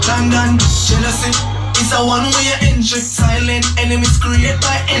London, jealousy is a one-way entry. Silent enemies created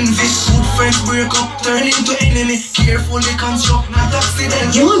by envy. Good friends break up, turn into enemy. Carefully construct, not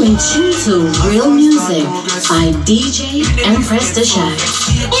accident. You're in tune to Real Music by DJ Empress Tashai.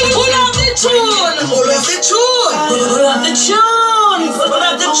 Pull up the tune! Pull up the tune! Pull up the tune! Pull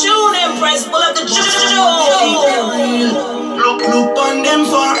up the tune, Empress! Pull up the tune! Look on them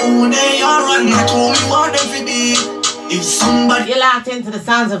for who they are and not who we want them to be. If somebody you're locked into the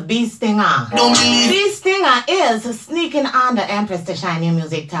sounds of B Stinger. Don't believe B Stinger is sneaking on the Empress Tashai New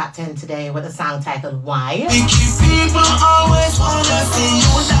Music Top 10 today with a song titled Why. People always wanna see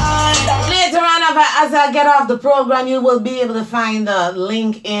you die. Later on, as I get off the program, you will be able to find the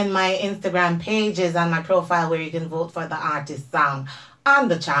link in my Instagram pages and my profile where you can vote for the artist song on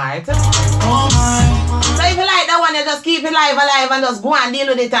the chart. Oh my. So if you like that one, you just keep it alive and just go and deal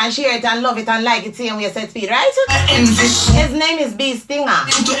with it and share it and love it and like it, same way you set speed, right? His name is B Stinger.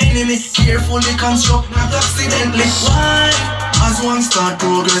 Into enemy, carefully construct, not accidentally. Why? As one start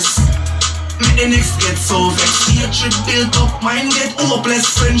progress, make the next get so vexed. Hatred built up, mind get hopeless.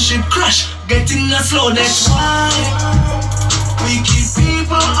 Friendship crash, getting a slow death. Why? We keep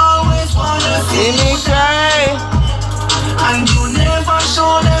people always wanna see me cry. And you never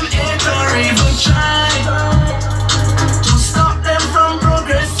show them hate or even try to stop them from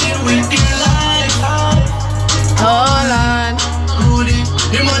progressing with their life. Hold on. Rudy,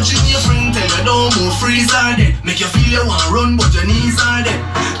 imagine your friend tell you don't move, freeze are dead. Make you feel you wanna run but your knees are dead.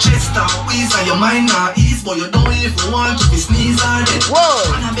 Chest and wheeze and your mind not ease, but you don't if you want to be sneeze are dead.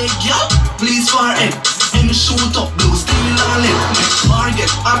 Whoa. And I beg you, please forehead. And shoot up, blue still on it. Bar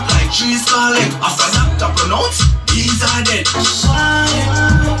get hot like trees calling. After that to pronounce, these are dead. Why?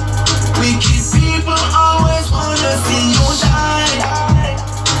 Wicked people always wanna see you die.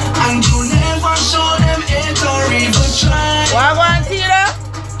 And you never show them hate or even try. What want Tira?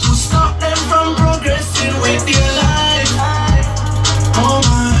 To stop them from progressing with their life. Oh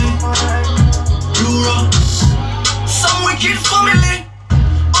my. You're some wicked family.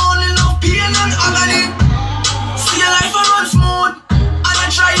 Only love pain and agony. See your life and run smooth. And I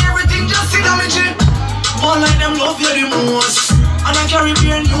try everything just to damage it. One like them love you the most. And I carry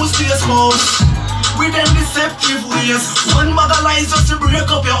beer news to your spouse. With them deceptive ways. One bag of lies just to break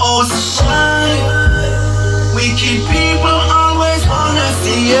up your house. Why? Wicked people always wanna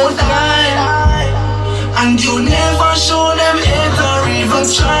see you die. And you never show them hate or even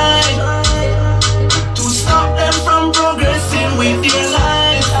try to stop them from progressing with their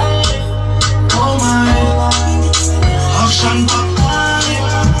life. Oh my. Action back.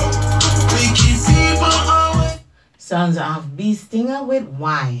 Sons of B Stinger with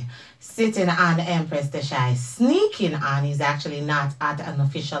Why. Sitting on Empress Tashai, sneaking on. He's actually not at an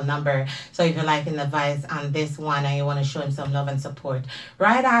official number. So if you're liking the vibes on this one and you want to show him some love and support,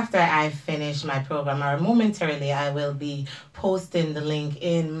 right after I finish my program or momentarily, I will be posting the link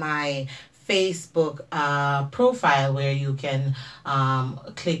in my Facebook profile where you can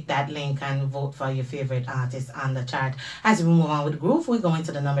click that link and vote for your favorite artist on the chart. As we move on with Groove, we're going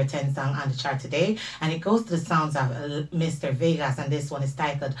to the number 10 song on the chart today, and it goes to the sounds of Mr. Vegas, and this one is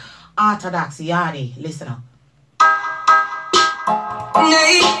titled Orthodox Yardie. Listen up.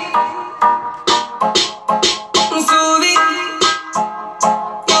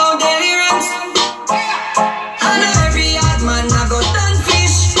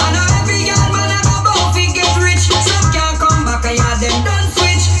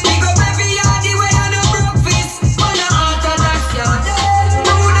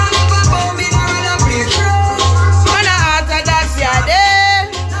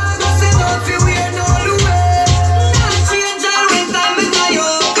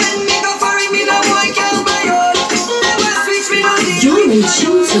 In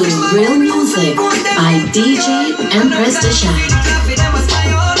tune to Real Music by DJ Empress Tashai.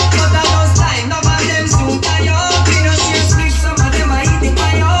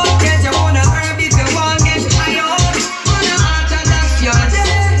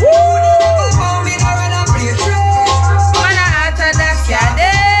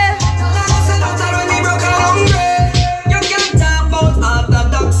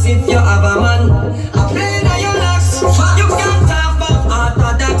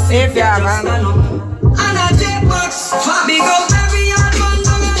 If you have and I take box, big up every yard man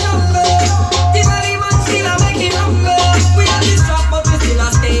down a jungle. The body man still a make it humble. We are this drop but we still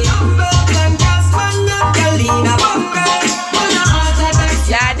a stay humble. Them cast man not girl in a bungle. Man a heart attack,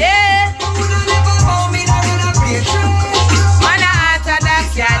 yeah there. Who da never bow me down in a great tree. Man a heart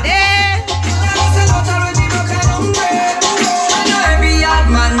attack, yeah there. That's a lot of me broke and hungry. I know every yard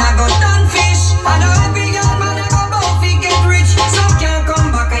man a go done fish. I know every yard man a go bow fi get rich. Some can't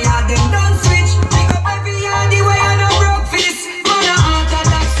come back.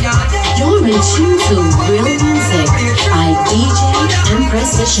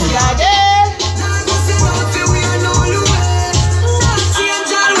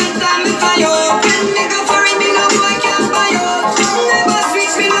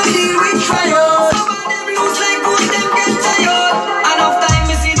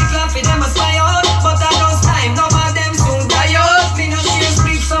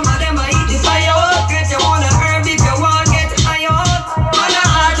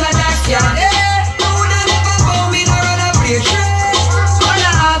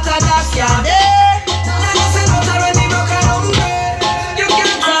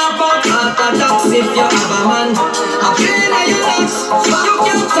 if you have a man. A pain in your legs. You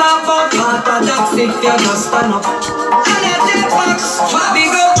can talk about heart attacks if you just stand up. And I take box.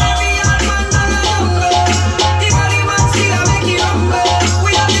 Big up every young man and a young girl. The body man still a make you humble.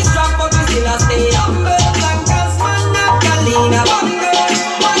 We have this strap but we still a stay humble. Blankers man not can lean a bungle.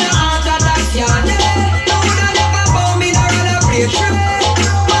 Man a heart attacks ya there. No woulda never found me nor rather break through.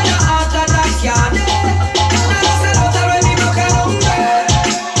 Man a heart attacks ya there. And I said out when me broke a number.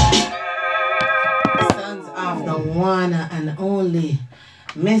 Sons of the one and only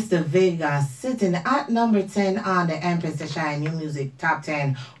Mr. Vega sitting at number 10 on the Empress Tashai New Music Top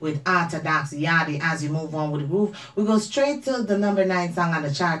 10 with Orthodox Yadi. As you move on with the groove, we go straight to the number 9 song on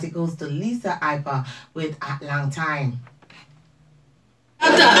the chart. It goes to Lisa Iper with At Long Time.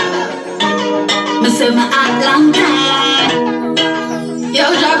 Me say me at long time.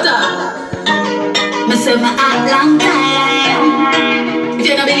 Yo, doctor. Me say me at long time. If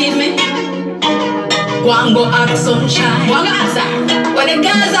you don't believe me, go and go ask sunshine. Go and go ask her. When the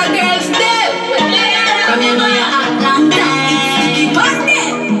girls are girls, them. Come here, know you at long time. Keep on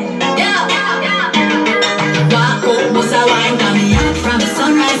it. Yeah. Walk out, bust a wine, come me out from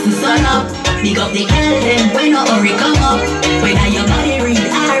sunrise to sun up. Big up the girl, them when no hurry come up. Whether your body read,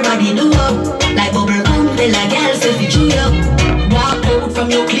 our body do up. Like bubble gum, tell a girl say fi chew up. Walk out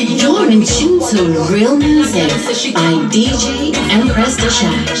from your clean. You're in tune to Real Music by DJ Empress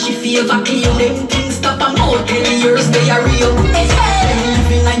Tashai. She favor clean them things, stop and out. 10 years they are real.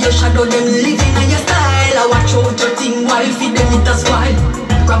 Living on your shadow, them living on your style. I watch out your thing while feed them it a spoil.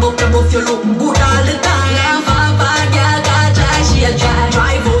 Grab up, you look good all the time. Papa, girl, got try, she a try.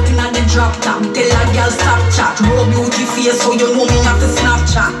 Drive out in the drop top, tell a girl stop chat. Roll beauty face so you know me have to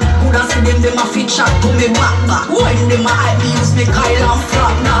Snapchat. Could I see them a fit shot to me back. When them a hype me use me Kyle and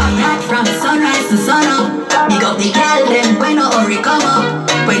flop. Nah, from sunrise to sun up. Big up the girl, them when no hurry come up.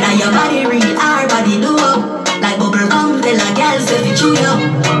 Whether your body read, our body do up. Like bubble gum, tell a girl say fi chew up.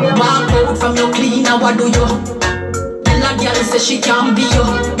 Walk out from your clean, now what do you? Tell a girl say she can't be you.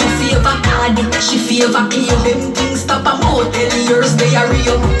 You favor Cardi, she favor Cleo. Them things stop and out, 10 years they are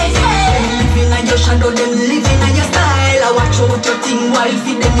real. Living on your shadow, them living on your style. I watch out your thing while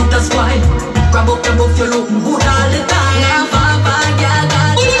feed them it a spoil. Grab up, you look good all the time. Papa, girl,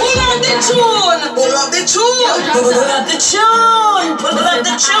 pull up the tune. Pull up the tune. Pull up the tune. Pull up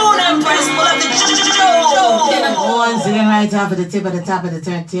the tune, Empress. Pull up the tune. Once again, right off at the tip of the top of the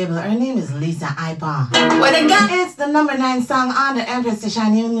turntable, her name is Lisa Iper. Where they got It's the number 9 song on the Empress Tashai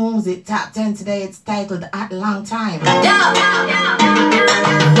New Music Top 10 today. It's titled At Long Time. yeah.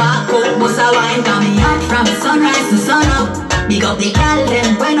 Walk out, bust a wine, come me out from sunrise to sun up. Big up the girl,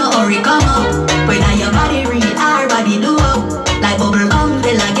 them when no hurry come up. Whether your body read, our body do up. Like bubble gum,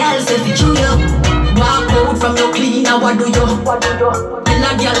 tell a girl say fi chew up. Walk out from your clean, now what do you? Tell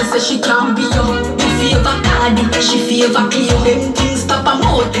a girl say she can't be you. You favor Cardi, she favor Cleo. Them things stop and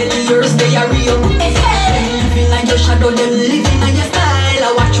out, 10 years they are real. Living on your shadow, them living on your style.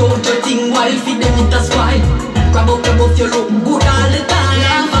 I watch out your thing while feed them it a spoil. Grab up, you look good all the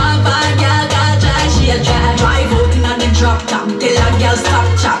time. Papa, girl, got try, she a try. Drive out in the drop top, tell a girl stop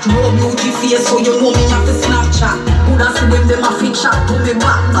chat. Roll beauty face so you know me have to Snapchat. Coulda see them a fit shot to me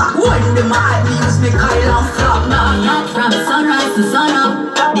back. When them a hype me use me Kyle and flop. Not from sunrise to sun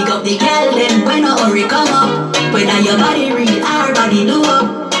up. Big up the girl, them when no hurry come up. Whether your body read, our body do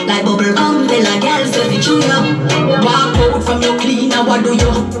up. Like bubble gum, tell a girl say fi chew up. Walk out from your clean, now what do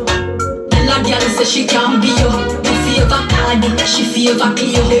you? Tell a girl say she can't be you. You favor Cardi, she favor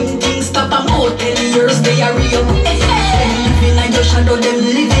Cleo. Them things stop and out, 10 years they are real. Living on your shadow, them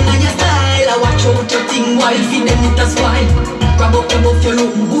living on your style. I watch out your thing while feed them it a spoil. Grab up, you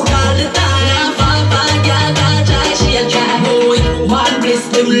look good all the time. Papa, girl, got try, she a try. Boy, man bless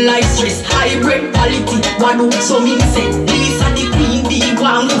them life stress. Hybrid quality, what do so mean say? Lisa the queen, the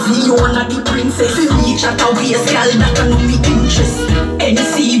one, Fiona the princess. Reach at a waist, girl, that can know me interest.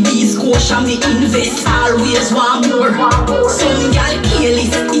 NCB, Scotia, me invest. Always want more. Some girl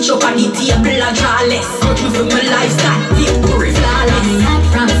careless, each up on the table, I draw less. Cut me for my lifestyle, victory flawless. Not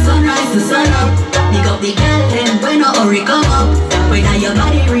from sunrise to sun up. Big up the girl, them when no hurry come up. Whether your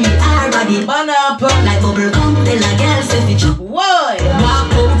body read, our body Man up. like bubble gum, tell a girl say fi chew. Whoa.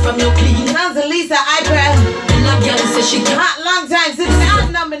 Walk out from your clean. Sounds of Lisa Iper. Tell a girl say she can't. Hot long time since at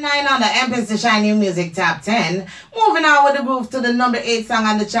number 9 on the Empress Tashai New Music Top 10. Moving on with the groove to the number 8 song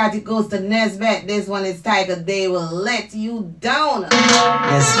on the chart. It goes to Nesbeth. This one is titled They Will Let You Down.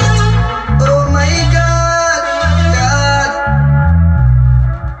 Yes. Oh my God, God.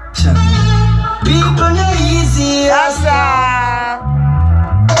 People not easy,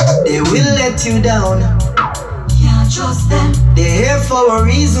 they will let you down. Can't trust them. They're here for a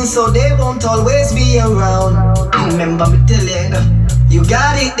reason. reason, so they won't always be around. Remember me tell you, you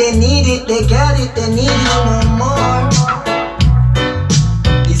got it, they need it, they got it, they need you no more.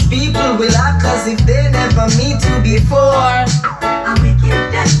 These people will act as if they never meet you before. And we give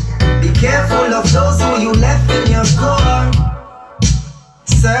them. Be careful of those who you left in your core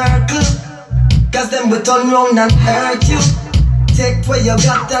circle, cause them will turn round and hurt you. Take what you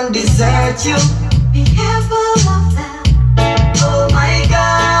got and desert you. Be careful of them. Oh my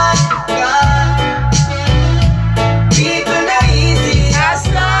God, God. People are easy,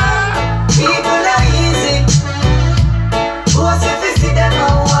 people are easy. What's if you see them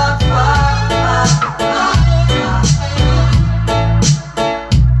and walk far?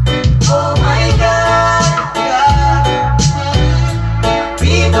 Oh my God, God.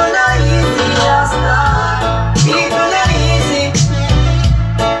 People are easy, people are easy.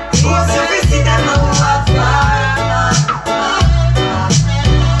 What's if you see them and walk far?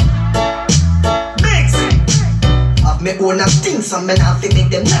 Mix. Have me own a thing, so men have to make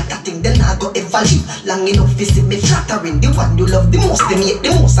them not a thing. Then I go ever live long enough to see me flattering. The one you love the most, they make the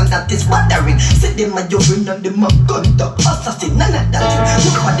most, and that is bothering. Say them a your friend and them a conduct assassin, none of that thing.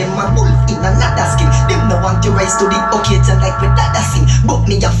 Look for them a wolf in another skin. Them no want to rise to the occasion like with dada sing. But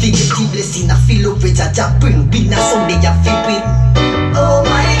me a figure the blessing, I feel over Jah Jah bring. Been a Sunday a feel win. Oh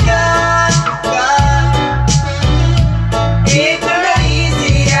my God, God. People are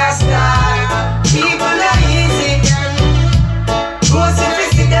easy as that. People are easy. Who's if you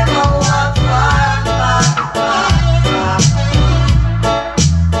see them and walk far?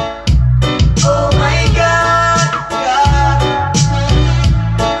 Oh my God, God.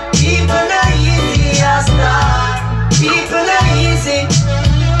 People are easy as that. People are easy.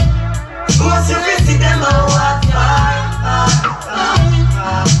 Who's if you see them and walk far?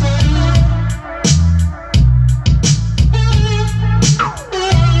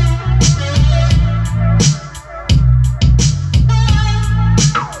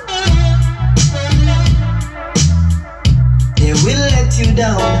 They will let you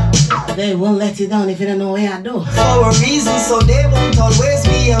down. They won't let you down if you don't know what I do. For a reason, so they won't always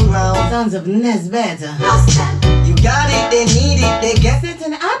be around. Sons of Nesbeth. You got it, they need it, they get it.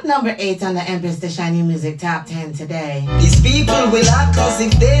 Sitting at number 8 on the Empress Tashai New Music Top 10 today. These people will act as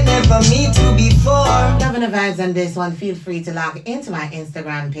if they never meet you before. Loving the vibes on this one, feel free to log into my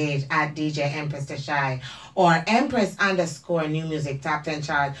Instagram page at DJ Empress Tashai or Empress_New Music Top 10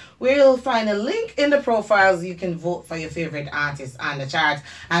 chart, where you'll find a link in the profiles. You can vote for your favorite artist on the chart.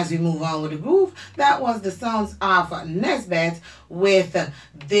 As we move on with the groove, that was the sounds of Nesbeth with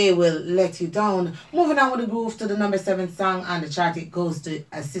They Will Let You Down. Moving on with the groove to the number 7 song on the chart, it goes to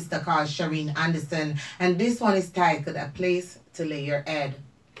a sister called Shireen Anderson, and this one is titled A Place to Lay Your Head.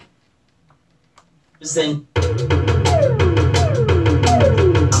 Listen.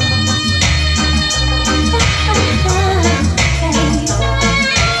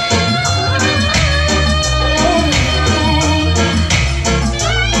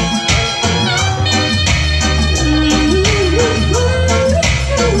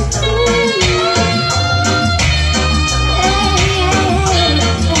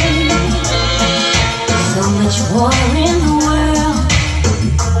 War in the world,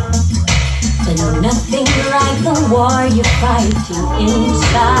 but nothing like the war you're fighting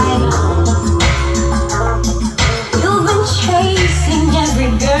inside. You've been chasing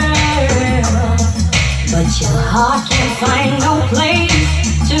every girl, but your heart can't find no place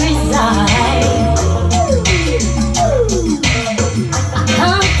to reside. I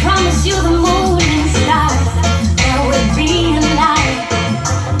can't promise you the moon and stars that would be alive.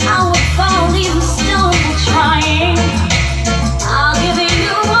 I would fall even still trying. I'll give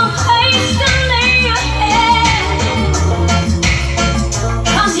you a place to lay your head,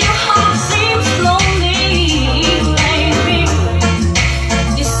 'cause your heart seems lonely, baby.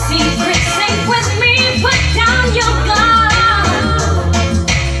 Your secret's safe with me, put down your gun.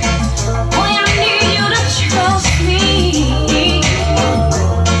 Boy, I need you to trust me.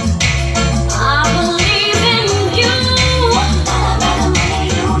 I believe in you.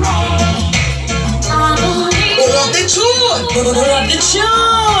 Pull up the tune,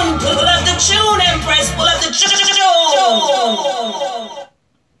 pull up the tune, Empress, pull up the tune.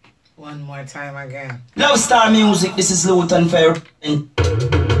 One more time again. Love Star Music, this is Luton Fair.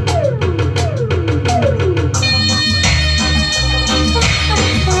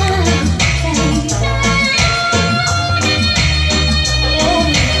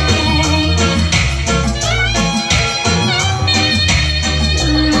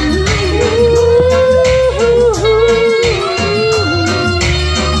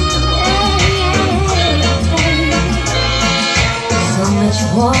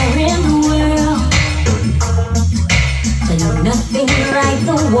 war in the world, but nothing like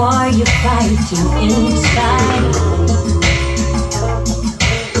the war you're fighting inside.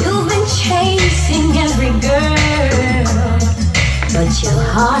 You've been chasing every girl, but your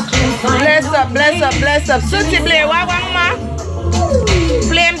heart can't find. Bless up. Susie Blair, what ma?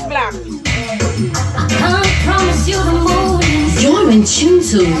 Flames Black. I can't promise you the moon. You're in tune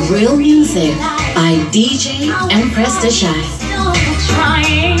to Real Music by DJ Empress Tashai.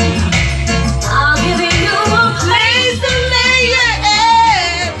 Trying, I'll give you a place to lay your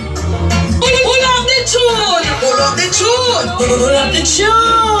head. Pull up the tune,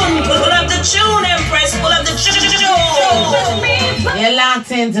 Empress, pull up the tune. You're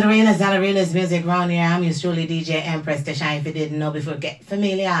locked into the realest and the realest music around here. I'm your truly DJ Empress Tashai. If you didn't know before, get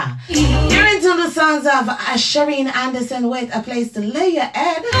familiar. You're into the songs of Shireen Anderson with A Place to Lay Your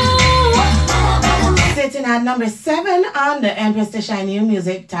Head. Sitting at number 7 on the Empress Tashai New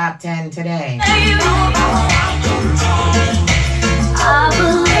Music Top 10 today. I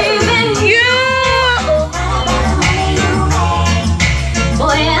believe in you. Boy, I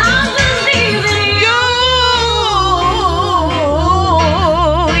believe in you.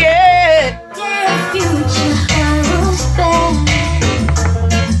 Yeah. Dear future, I will spend.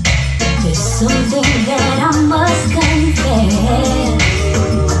 There's something that I must confess.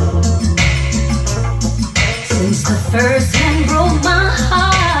 Since the first man broke my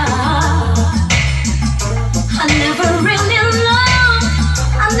heart, I never really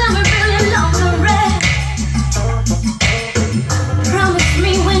loved the rest. Promise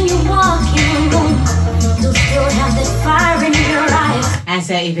me when you walk in the room, you'll still have that fire in your eyes. And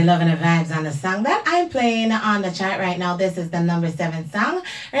so if you're loving the vibes on the song that I'm playing on the chart right now, this is the number 7 song.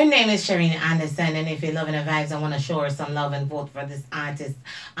 Her name is Shireen Anderson. And if you're loving the vibes, I want to show her some love and vote for this artist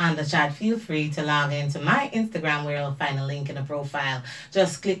on the chart. Feel free to log into my Instagram where you'll find a link in the profile.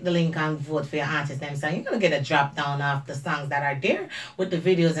 Just click the link and vote for your artist name. So you're going to get a drop down of the songs that are there with the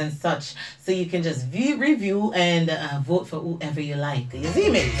videos and such. So you can just view, review, and vote for whoever you like. You see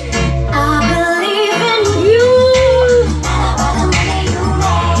me? I believe in you.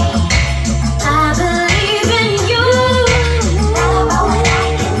 I believe in you.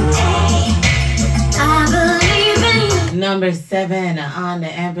 I believe in you. Number 7 on the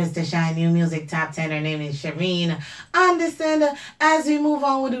Empress Tashai New Music Top 10. Her name is Shireen Anderson. As we move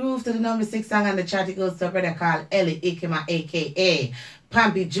on with the groove to the number 6 song on the chart, it goes to a brother called Ellie Ikema, a.k.a.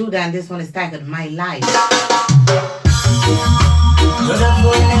 Pampy Judah, and this one is titled My Life.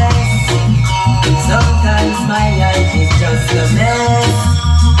 Sometimes my life is just a mess,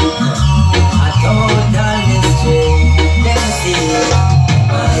 a total mystery. Let me see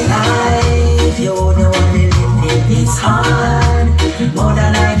my life. You know what me living is hard, more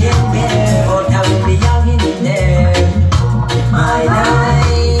than I can bear, but I will be young in there. My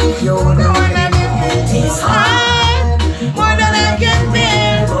life, you know what me living is hard, more than I can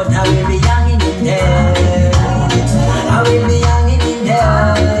bear, but I will be young in there. I will be young in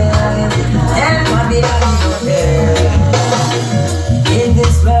there. In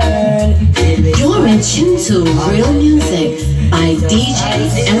this world, You're in tune to Real Music by DJ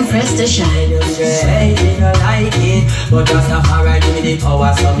Empress Tashai. you don't like it, but just a fire give me the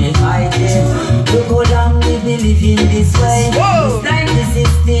power, so me fight it. We go down, we believe in this way. It's like the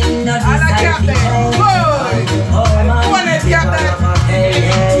system, not the side behind. Oh man,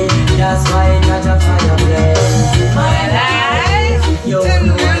 hey, that's why not a fire blaze. My life, you know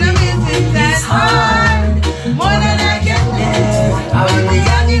it's hard, more than I can bear. I will be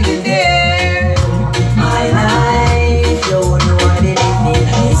young in there. My life, you know what it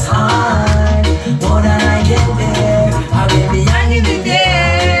is hard, more than I can bear. I will be young in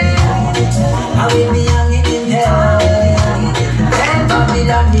there. I will be young in there. Never be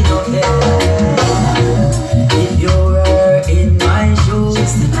done in there. If you were in my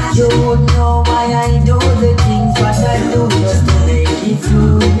shoes, you would know why I do the things what I do just to make it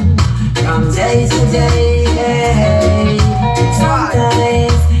through. From day to day,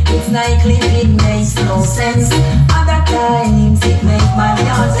 sometimes it's like living makes no sense. Other times it makes my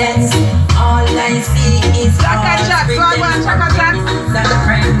heart tense. All I see is friends and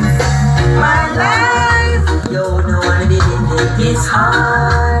friends. My life, you know what it is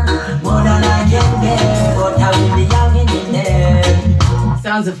hard, more than I can bear, but I will be young in there.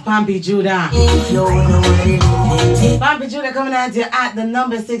 Sounds of Pampy Judah. If you know what it is, Pampy Judah coming at you at the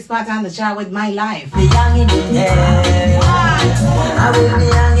number 6 spot on the chart with My Life. be young in there. I will be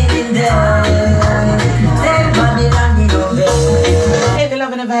young in there. Never be young in there. If you're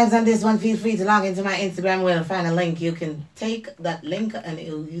loving the vibes on this this one, feel free to log into my Instagram where you'll find a link. You can take that link and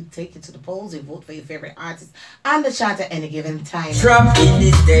it'll you take you to the polls. You vote for your favorite artist and the chart at any given time. Trump in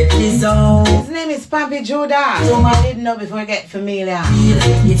this deadly zone. His name is Pampy Judah. So I didn't know before I get familiar.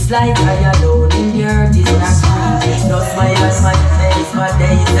 It's like I alone in the earth is not sweet. No smile on my face, my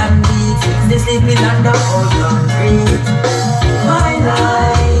days and weeks. They sleeping under old concrete. My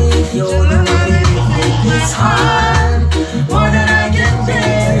life, you know it's hard. More than I can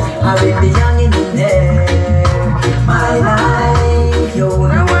bear. I will be young in there. My life, you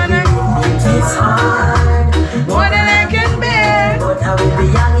know it's hard. More than I can bear. But I will be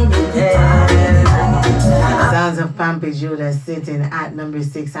young in there. Sounds of Pampy Judah sitting at number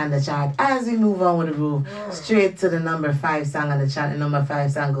 6 on the chart. As we move on with the groove, straight to the number 5 song on the chart. The number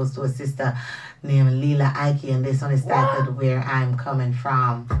 5 song goes to a sister named Lila Ike, and this one is titled Where I'm Coming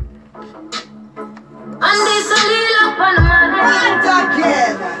From. And this a Lila Panama.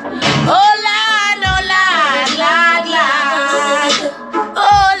 Oh Lord, oh Lord, Lord, Lord.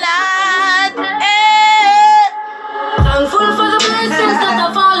 Oh Lord, eh. Thankful for the blessings that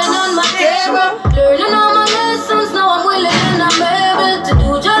are falling on my table. Learning all my lessons, now I'm willing and I'm able to do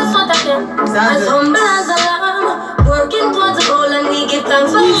just what I can. As humble as I am, working towards a goal, and we give thanks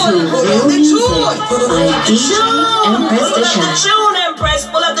for all. Music by DJ Empress Tashai. Tune, Empress,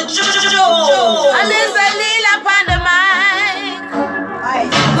 pull up the tune. And there's a Lila upon the mic.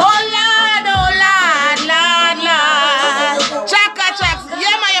 Oh Lord, Lord, Lord. Chaka,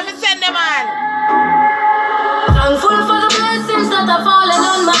 yeah man, you have to send them on. Thankful for the blessings that are falling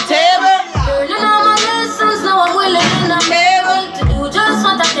on my table. Learning all my lessons, now I'm willing and I'm able to do just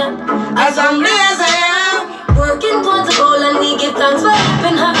what I can. As humble as I am, working towards a goal, and we give thanks for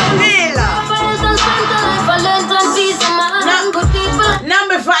open hands. Friends and spent a life, I learned and peace of mind. Good people.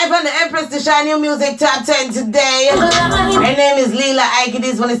 number 5 on the Empress Tashai New Music Top 10 today. Her name is Lila Ike.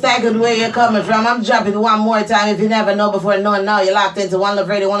 This one is titled Where You're Coming From. I'm dropping one more time. If you never know before knowing now, you're locked into One Love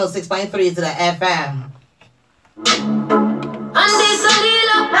Radio 106.3 to the FM. And this a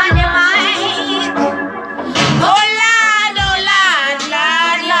Lila on your mind. Oh Lord, Lord,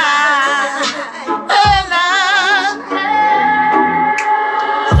 Lord, Lord. Oh Lord.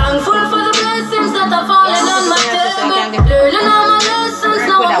 Thankful for the blessings that are falling on my table. Learning all my lessons,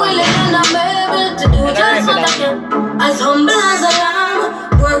 now I'm willing and I'm able to do just what I can. As humble as I am,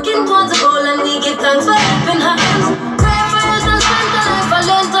 working towards a goal, and we give thanks for open hands. Prayers and spent a life, I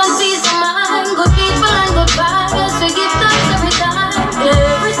learned on peace of mind. Good people and good vibes, yes, we give thanks every time. In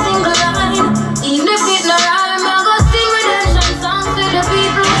every single line, even if it no rhyme, I go sing redemption songs to the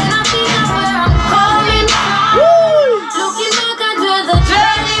people when I think of where I'm coming from. Looking back at where the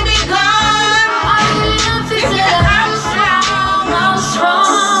journey began, I really have to say that I'm strong, I'm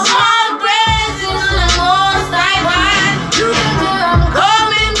strong. All praises to the Most High God. Look at where I'm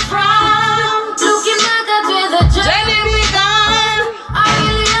coming from. Looking back at where the journey began, I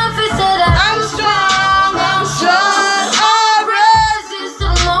really have to say that I'm strong, I'm strong. All praises to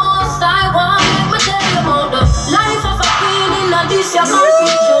the Most High God. Let me tell you about the life of a queen in a this your country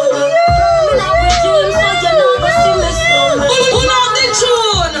jungle. Me not with dreams, so you know go see me stumble. Pull up the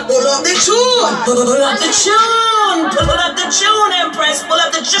tune. Pull up the tune. Pull up the tune. Pull up the tune, Empress. Pull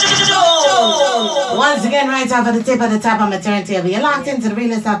up the tune. Once again, right off of the tip of the top on my turntable, you're locked into the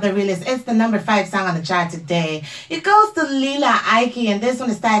realest of the realest. It's the number 5 song on the chart today. It goes to Lila Ike, and this one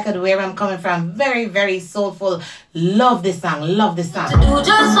is titled Where I'm Coming From. Very, very soulful. Love this song. Love this song. To do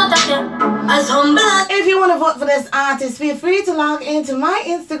just what I can, as humble as If you want to vote for this artist, feel free to log into my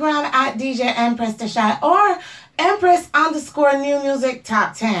Instagram at DJ Empress Tashai or Empress_New Music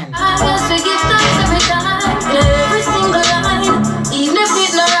Top 10. I guess we give thanks every time. In every single line, even if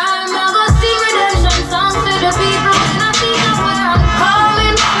it no rhyme, I go sing redemption songs to the people when I think of where I'm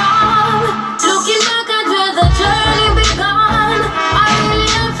coming from. Looking back at where the journey began, I really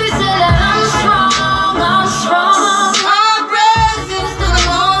have to say that I'm strong, I'm strong. All praises to the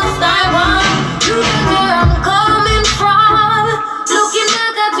Most High One. Look at where I'm coming from. Looking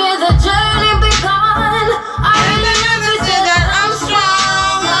back at where the journey began, I really have to say that I'm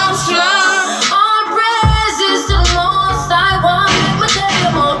strong, I'm strong. All praises to the Most High One. Let me tell you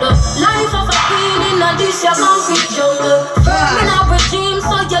about the life of a queen in a this your concrete jungle. Me not with dreams,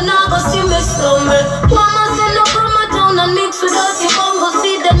 so you not go see me stumble. Mama said no from a town and mix without your bungle.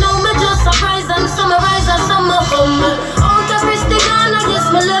 See they know me just surprise and summarize and some humble. Out of Christy Ghana, yes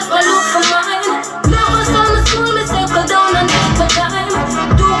me left I look for mine. Never saw me small, me circle down and take my time.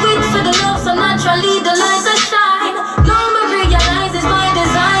 Do it for the love, so naturally the light that shine. Now me realize it's my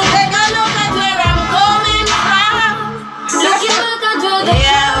design. Take a look at where I'm coming from. Looking back at where the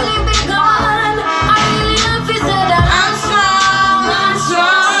journey began, I really have to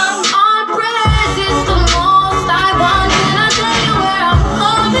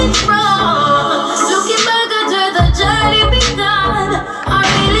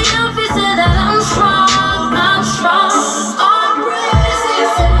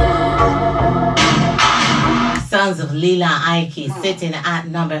of Lila Ike sitting at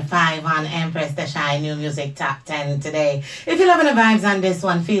number 5 on Empress Tashai New Music Top 10 today. If you're loving the vibes on this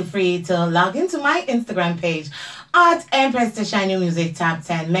one, feel free to log into my Instagram page at Empress Tashai New Music Top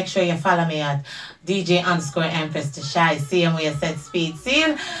 10. Make sure you follow me at DJ_Empress Tashai. See him where you set speed. See,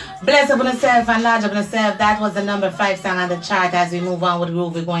 bless up on yourself and large up on yourself. That was the number 5 song on the chart. As we move on with the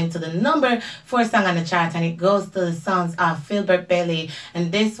groove, we're going to the number 4 song on the chart, and it goes to the songs of Filbert Bailey,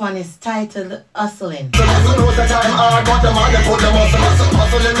 and this one is titled Hustling.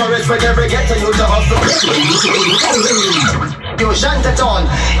 You shan't it on.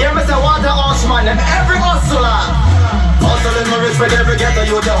 Hear me say water horseman and every hustler. Hustling my respect every ghetto,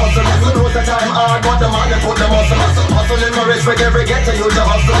 you the hustle. You know the time hard, but the man they put the muscle. Hustling my respect every ghetto, you the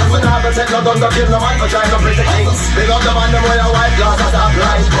hustle. When I go take no gun, go kill no man for trying to pretty things. Big up the man, them wear a white glass as a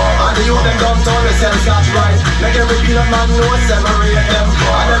blind. And the youth them dumb town, they sell scotch right. Make every peanut man know separate them.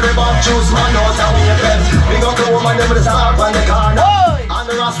 And every bad juice man knows how we them. Big up the woman, them with the star on the corner. And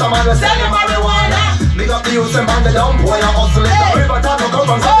the rasta man, they sell marijuana. Big up the youth, them on the dump, boy, I hustle it. The river time will come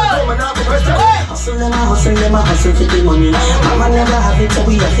from something, and I go question. Hustle them a hustle for the money. Mama never have it, so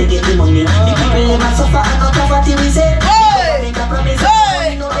we have to get the money. The people them a suffer and not poverty, we say. Make a promise,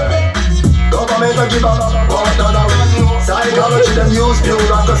 government a give a $1 psychology them use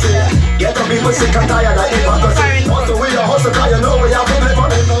bureaucracy. Get the people sick and tired of hypocrisy. Also we a hustle, cause you know we have to make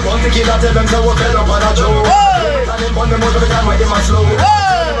money. Want to kill and tell them so we fed up on a joke. And them burn them out of the time when they must slow.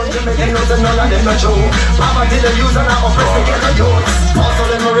 Making notes and none of them not true. Poverty them use and I oppress to get the youth.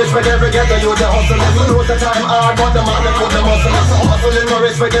 Hustling my respect every ghetto youth the hustle. You know the time hard, but the man they put the muscle. Hustling my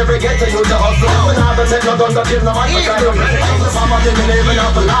respect every ghetto youth the hustle. When I go take no gun to kill no man for trying to protect things. Poverty me living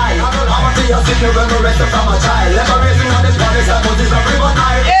off a lie. Poverty a sickness when me rest from a child. Liberating on this planet that put this every one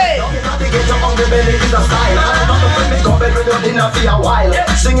night. Don't get to get your hungry belly is a style. I'm not a friend, me go bed with your dinner for a while.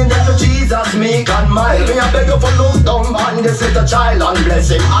 Singing that to Jesus, meek and mild. Me a beg you for look down man, this little child and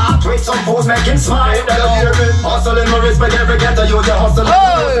bless him. Heart with some fools make him smile. Hustling my respect every ghetto you the hustle.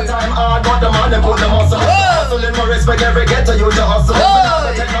 The time hard, but the man them put the muscle. Hustling my respect every ghetto you the hustle.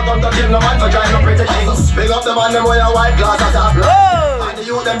 Take no gun to kill no man for trying to pretty things. Big up the man them wear a white glass as a blood. And the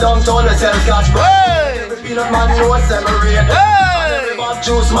youth them downtown they sell scotch bro. Every peanut man know separate.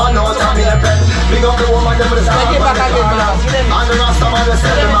 Juice man knows how me a pen. Big up the woman them with the star on the corner. And the rasta man they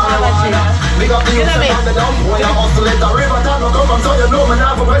sell the marijuana. Big up the youth them on the dump. When you hustle it, the river time will come from, so you know me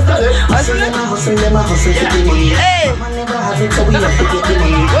now for question it. hustle them a hustle for the money. Mama never have it, so we have to get the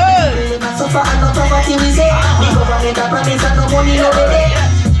money. People them a suffer and not poverty, we say. The government a promise and no money no day.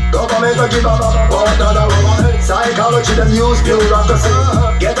 Government a give a $1 psychology them use bureaucracy.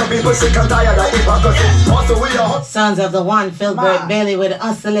 Get the people sick and tired of hypocrisy. Also we are Sons of the one, Filbert Bailey with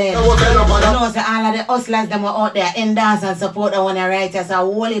Hustling. You know, so all of the hustlers them were out there in dance and support the one writers. So a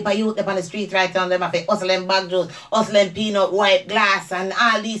whole heap of youth up on the street right on them have hustling bag juice, hustling peanut, white glass and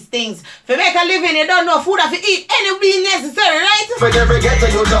all these things. For make a living, you don't know food have to eat, any be necessary, right? for every ghetto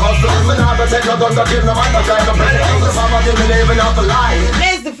you to hustle. Me nah go take no gun to kill no man to try to protect things. Mama give me living off a lie.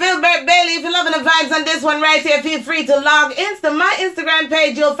 Mr. Filbert Bailey, if you're loving the vibes on this one right here, feel free to log into my Instagram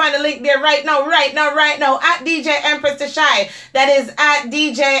page. You'll find a link there right now, at DJ Empress Tashai. That is at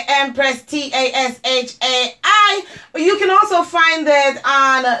DJ Empress Tashai. You can also find that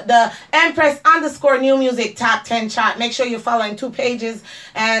on the Empress_New Music Top 10 chart. Make sure you're following 2 pages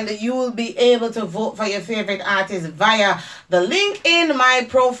and you will be able to vote for your favorite artist via the link in my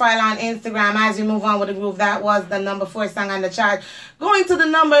profile on Instagram. As we move on with the groove, that was the number 4 song on the chart. Going to the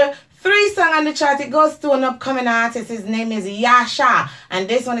number 3 song on the chart, it goes to an upcoming artist. His name is Yasha, and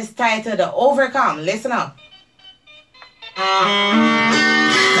this one is titled Overcome. Listen up. Why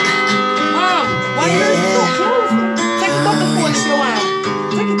are you so close? Take it up the phone if you want.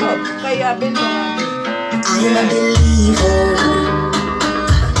 Take it up, because you have been doing I'm a believer.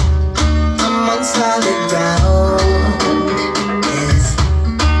 I'm on solid ground. Yes.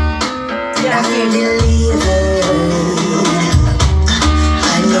 I'm a believer.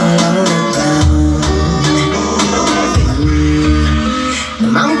 I'm no longer bound. The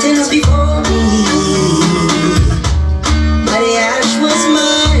mountains before me, but the ash was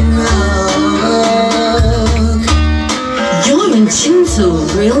my rock. You're in tune to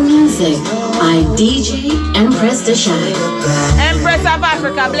Real Music by DJ Empress Tashai. Empress of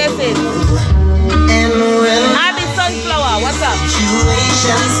Africa, blessings. And when Abby Sunflower, what's up?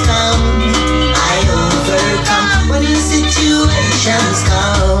 situations come, I overcome. When the situations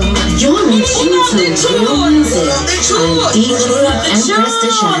come, You're in tune to Real Music by DJ Empress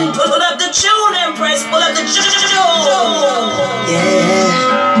Tashai. Pull up the tune, Empress. Pull up the tune. yeah.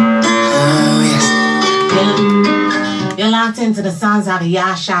 Oh yes. Yeah, locked into the sounds of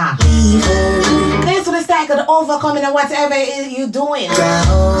Yasha. This is the cycle of overcoming and whatever it is you're doing.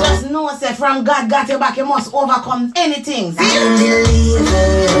 Just know that from God got your back, you must overcome anything. See?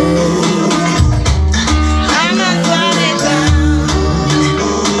 I'm not falling down.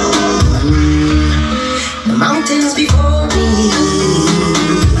 The mountains before me,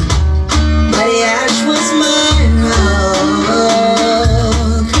 but the ash was my rock.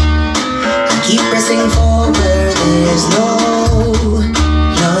 I keep pressing forward, there's no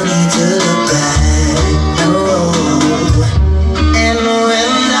need to look back, no. And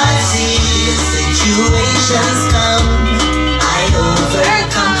when I see the situations come, I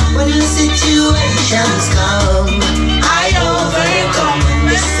overcome. When the situations come, I overcome.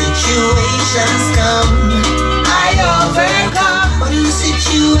 When the situations come, I overcome. When the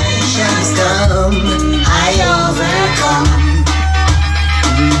situations come, I overcome.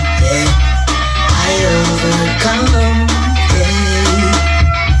 Yeah, I overcome.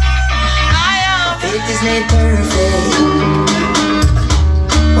 Faith is made perfect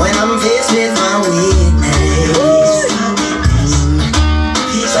when I'm faced with my weakness.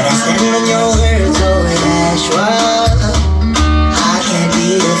 But I stand on your words, oh Yahshua. I can't be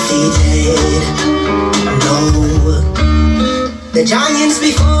defeated, no. The giants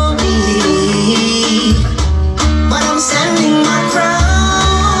before me, but I'm standing my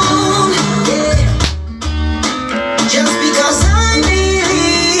ground, yeah. Just because I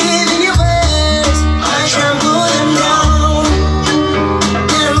believe in your words, I trample them down.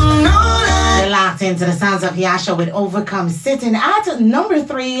 And know that You're locked into the sounds of Yasha with Overcome, sitting at number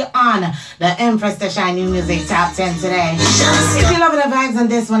 3 on the Empress Tashai New Music Top 10 today. If you're loving the vibes on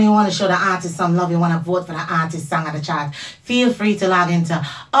this one, you want to show the artist some love, you want to vote for the artist song of the chart, feel free to log into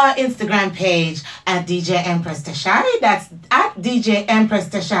our Instagram page at DJ Empress Tashai. That's at DJ Empress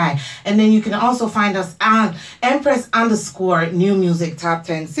Tashai. And then you can also find us on Empress_New Music Top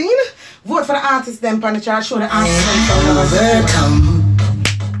 10 scene. Vote for the artist then on the chart, show the artist some love. overcome.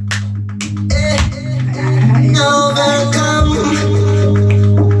 Overcome.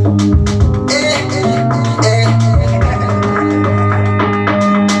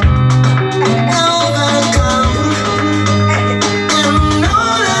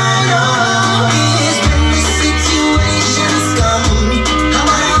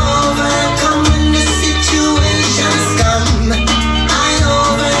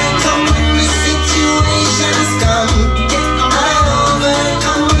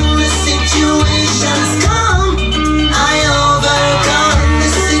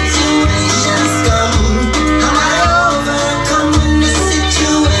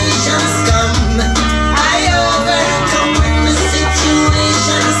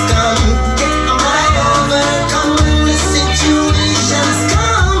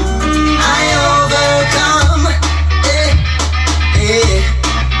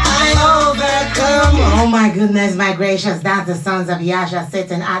 Goodness, my gracious, that's the Sons of Yasha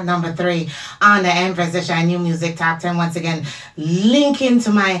sitting at number 3 on the Empress Tashai New Music Top 10. Once again, link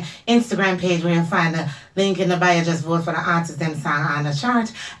into my Instagram page where you'll find the link in the bio. Just vote for the artist them song on the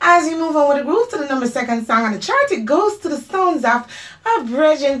chart. As you move on with the groove to the number 2 song on the chart, it goes to the sounds of a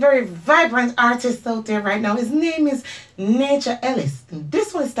brilliant, very vibrant artist out there right now. His name is Nature Ellis. And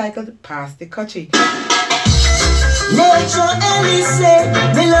this one is titled Pass the Cutchy. Nature Ellis say,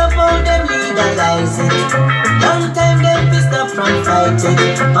 me love how them legalize it. Long time them be stop from fighting.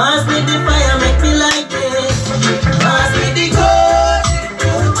 Pass me the fire, make me like it. Pass me the gold.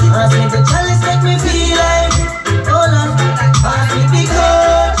 Pass me the chalice, make me feel like. Oh Lord, pass me the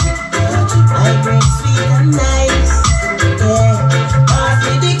gold. I bring sweet and nice. Yeah, pass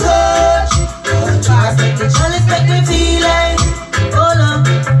me the gold. Pass me the chalice, make me feel like. Oh Lord,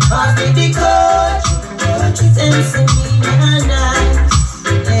 pass me the gold. Sense in me and nice.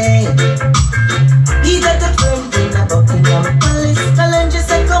 Hey, he got the friend in a Buckingham Palace. Challenge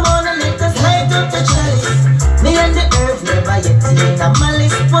said, come on and let us light up the chalice. Me and the earth never yet seen a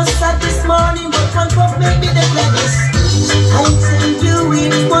malice. Was sad this morning, but one cup made me the gladys. I tell you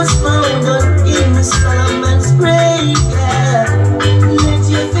it was found on in Solomon's grave. Yeah, let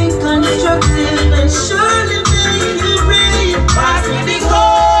you think constructive and surely make you brave. Pass me the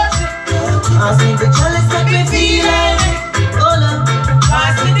gold. Pass me the chalice, make me feel like. Oh Lord,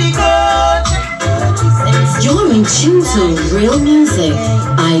 pass me the gold. You're in tune to Real Music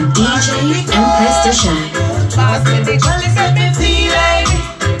by DJ Empress Tashai. Pass me the chalice, make me feel like.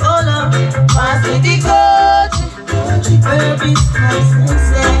 Oh Lord, pass me the gold. Herb is nice and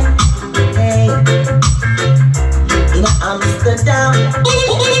say, hey, in Amsterdam.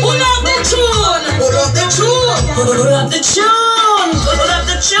 Pull up the tune. Pull up the tune. Pull up the tune. Pull up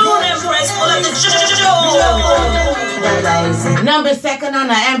the tune, Empress. Pull up the tune. legalize it. Number 2nd on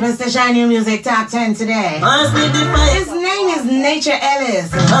the Empress Tashai New Music Top 10 today. Pass me the fire. His name is Nature Ellis.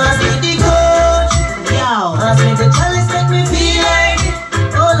 Pass me the coach. Yo. Pass me the chalice, make me feel like.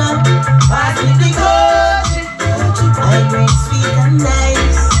 Hold up. Pass me the coach. I drink sweet and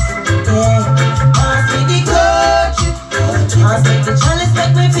nice. Yeah. Pass me the coach. Pass me the chalice,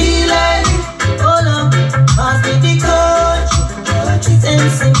 make me feel like. Hold up. Pass me the coach.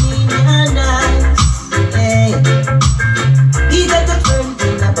 Sense in me and nice. Yeah. He got the friend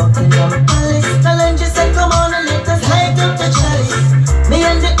in the Buckingham Palace. Challenges said, come on and let us light up the chalice. Me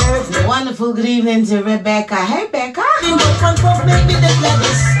and the earth. Wonderful good evening to Rebecca. Hey, Becca. Make me the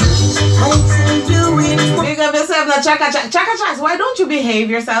gladys. I tell you it. Big up yourself, now Chaka Chaks, why don't you behave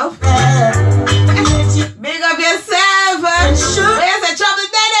yourself? Big up yourself. Where's the trouble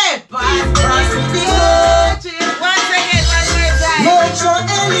daddy? Pass me the coach. Once again, one more time. Nature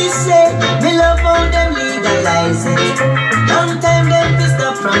Ellis say, me love how them legalize it. Long time them pissed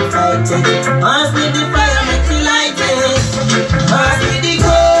up from fighting. Pass me the fire, make me light it. Pass me the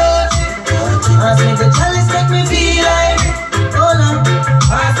coach. Pass me the chalice, make me feel like. Hold up.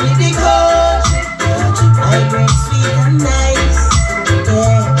 Pass me the coach. I drink sweet and nice.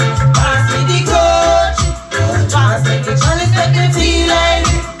 Yeah. Pass me the coach. Pass me the chalice, make me feel like.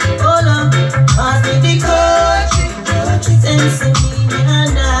 Hold up. Pass me the coach. Sense in me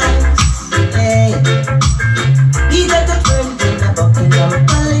and nice. Yeah. He got the friend in the Buckingham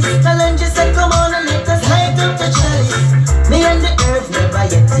Palace. Challenges said, come on and let us light up the chalice. Me and the earth never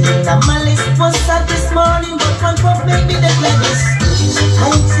yet seen a malice. Was sad this morning, but one cup made me the gladys.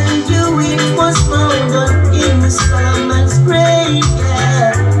 I tell you it was found in Solomon's grave,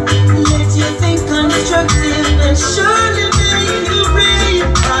 yeah. Let you think constructive and surely make you brave.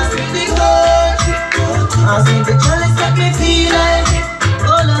 Pass me the coach. Pass me the chalice, let me feel like.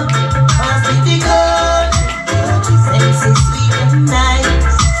 Hold up. Pass me the coach. Sense is sweet and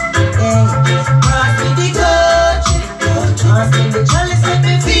nice, yeah. Pass me the coach. Pass me the chalice, let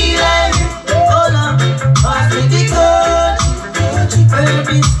me feel like. Hold up. Pass me the coach. Herb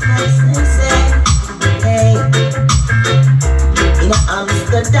is nice and sad, hey. In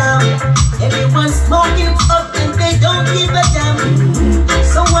Amsterdam, everyone's smoking up and they don't give a damn.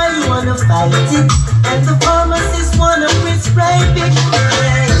 So why you wanna fight it? And the pharmacists wanna prescribe it,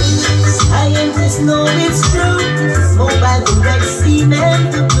 hey. Scientists know it's true. Mobile, the red sea and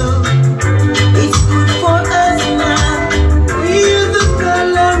the blue. It's good for us now. We're the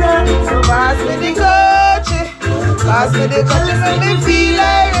cholera. So pass me the coach. Pass me the coach, make me feel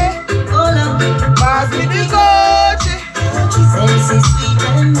like it. Hold up. Pass me the coach. Sense is sweet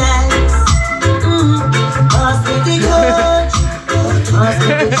and nice. Pass me the coach. Pass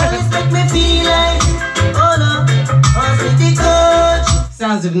me the chalice, make me feel like. Hold up. Pass me the coach.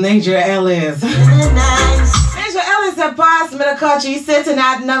 Sounds of Nature Ellis. Nice. Nature Ellis had passed me the coach. He's sitting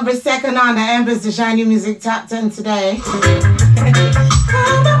at number 2nd on the Empress Tashai New Music Top 10 today.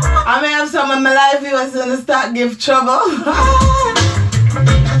 I may have some of my life viewers gonna start give trouble.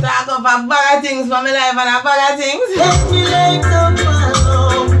 Talk up a bag of things for my life and a bag of things. Let me light up my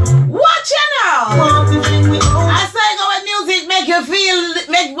home. Watch you now. Want to bring me home. I say go when music make you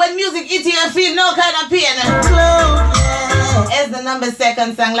feel, when music hit you feel no kind of pain. Close, yeah. It's the number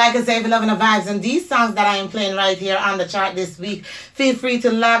 2nd song. Like I say, if you're loving the vibes and these songs that I am playing right here on the chart this week, feel free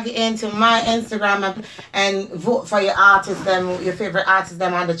to log into my Instagram and vote for your artists, your favorite artists,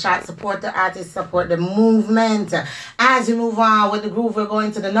 them on the chart. Support the artists, support the movement. As we move on with the groove, we're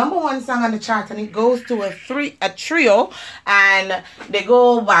going to the number 1 song on the chart, and it goes to a trio, and they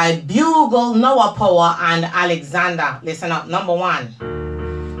go by Bugle, Noah Power, and Alexander. Listen up, number 1.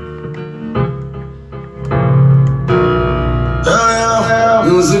 Yeah,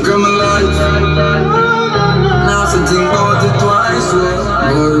 music come alive. Now to think about it twice.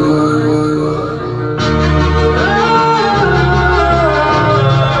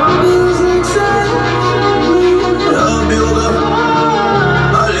 Music said, yeah, build up,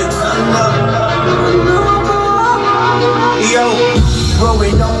 Alexander. Yo,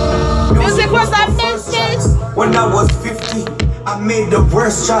 growing up, Music was a message. when I was 50, I made the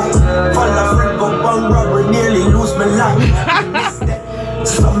worst choice. Fall off red go bang robbery, nearly lose my life.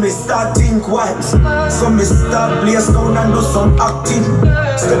 So me start think wise. So me start play down and do some acting.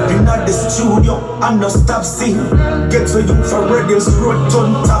 Stepping at the studio and no stop sing. Get to you for Redden's road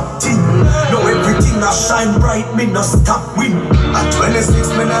turn top team. Know everything I shine bright, me no stop win. At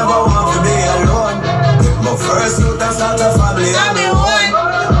 26 me never want to be alone. Get my first youth and start a family on my own.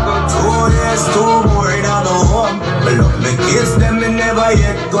 2 years, 2 more in the home. Me love me kids, them me never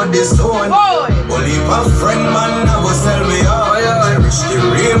yet got this one. Only a friend man never sell me out. Cherish the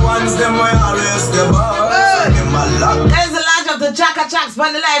real ones, them we always the boss. In my lock the Chaka Chaks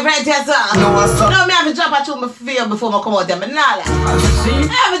on the live right here, sir. No, me have to drop a tune for you before I come out there, but nah, like. I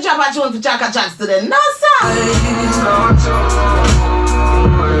have to drop a tune for Chaka Chaks today. No, sir.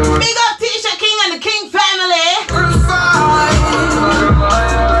 Big up Tisha King and the King family.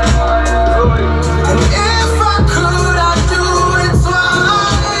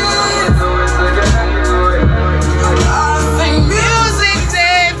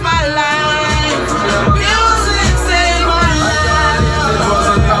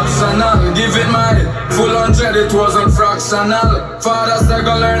 It wasn't fractional. Father said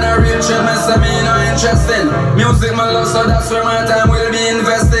go learn a real trade, me say me no interesting. Music my love, so that's where my time will be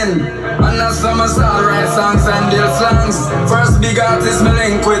investing. And that's why I start write songs and deal slangs. First big artist me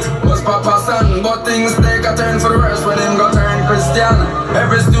link with was Papa Son, but things take a turn for the worse when him go turn Christian.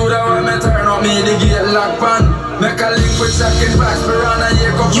 Every studio when me turn up me the gate lock pan. Make a link with second back for on a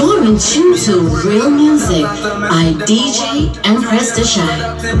year. You're in tune to Real Music by DJ Empress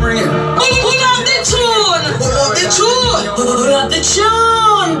Tashai. Pull up the tune! Pull up the tune! Pull up the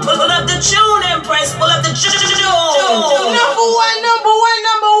tune! Pull up the tune, Empress! Pull up the tune! Number one.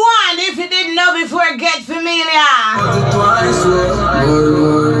 If you didn't know before, get familiar.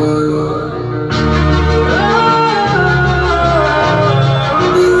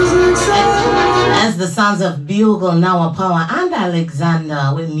 As the sons of Bugle, Now Power, and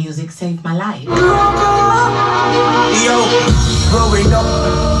Alexander with Music Saved My Life. Yo, growing up,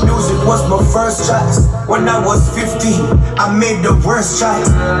 music was my first choice. When I was 15, I made the worst choice.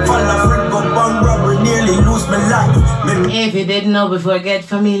 Fall off ring up on rubber, nearly lose my life. If you didn't know before, get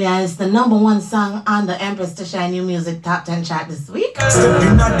familiar. It's the number one song on the Empress Tashai New Music Top 10 chart this week. Close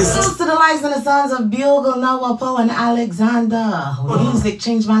to the lives and the sons of Bugle, Now Power, and Alexander. Music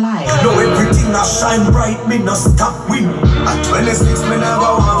changed my life. Know everything I shine bright, me no stop win. At 26, me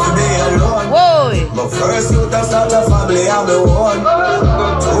never want to be alone. Whoa! My first youth I start a family, I'm the one.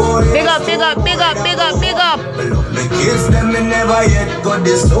 Big up, big up, big up, big up, big up. The kids, them me never yet got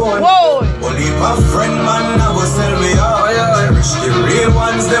this one. Whoa! Only my friend, man, I will sell me out. Cherish the real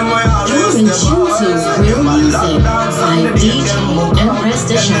ones, them I always You're in tune to Real Music by DJ Empress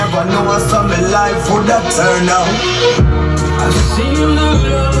Tashai. Never know how some life would have turned out. I've seen the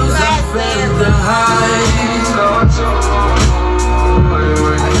lows, I felt the highs.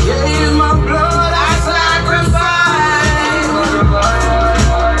 I gave my blood, I sacrificed.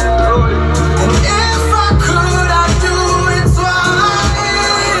 And if I could, I'd do it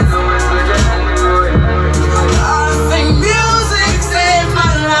twice. I think music saved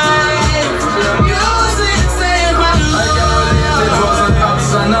my life. Music saved my life. It wasn't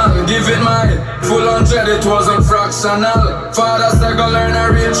optional, give it my full 100, it wasn't fractional. Father said go learn a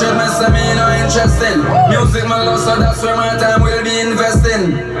real trade, me say me no interesting. Music my love, so that's where my time will be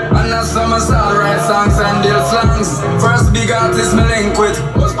investing. And that's why I start write songs and deal slangs. First big artist me link with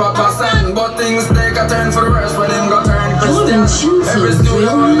was Papa Son, but things take a turn for the worse when him go turn Christian. Every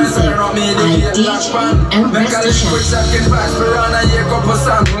studio when me turn up me the gate lock pan. Make a link with second back for on a year couple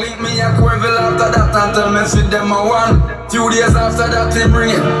song. Link me a Corville after that and tell me fit them a one. Few days after that he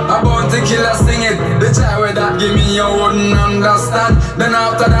bring it, a bounty killer sing it. The child with that give me you wouldn't understand. Then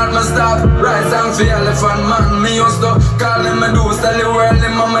after that me start write songs for Elephant Man. Me used to call him a do tell the world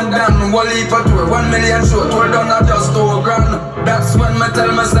him mama done. One leap a tour, 1 million show, tour done at just 2 grand. That's when me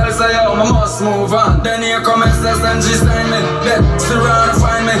tell myself say yo, me must move on. Then here come SS and G sign me. Then still around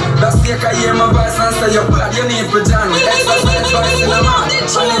find me. That's take a hear my voice and say yo bad you need for John. Exercise voice in a man.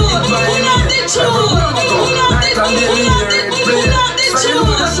 And it need by me. Every blood go, night and day me hear it play. So you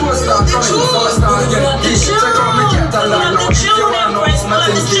know the show start coming, so I start get check out me catalog now. If you want know my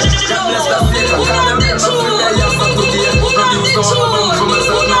things here, God bless the state. I can't remember the day after today. Produce all of them for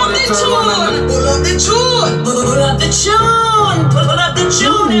myself now they turn on and pull up the tune! Pull up the tune! Pull up the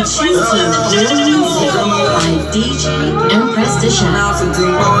tune! You're in tune to Real Music by DJ Empress Tashai.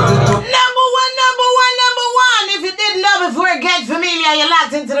 Number one. If you didn't know before, get familiar. You're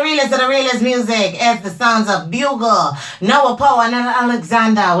locked into the realest of the realest music. It's the sounds of Bugle, Noah Power, and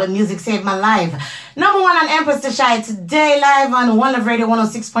Alexander with Music Saved My Life. Number one on Empress Tashai today, live on One Love Radio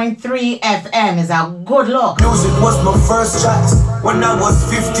 106.3 FM is a good look. Music was my first choice. When I was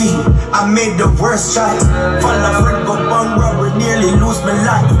 15, I made the worst choice. Fall off ring up on rubber, nearly lose my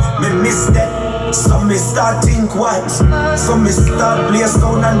life. Me miss that. So me start think wise. So me start play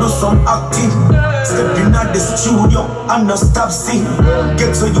sound and do some acting. Stepping at the studio and not stop sing.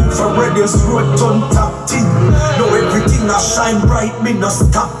 Get to you for radio's road turn top team. Know everything I shine bright, me not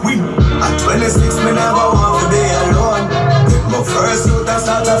stop win. At 26 me never want to be alone. With my first youth I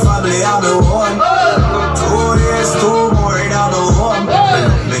start a family, I'm the one. 2 years, 2 more, I'm the one.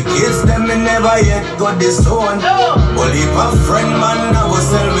 The kids them me never never yet got this zone. Only my friend man now go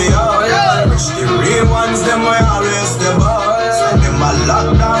sell me out. Which the real ones them I always the boys. Them a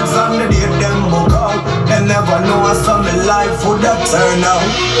lockdowns on the day them book out. Them never know how some life would have turned out.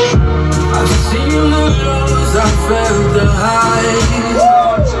 I've seen the lows, I felt the highs.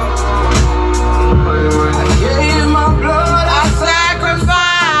 I gave my blood, I sacrificed.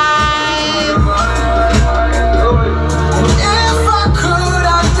 If I could,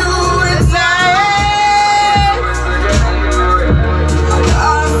 I'd do it like I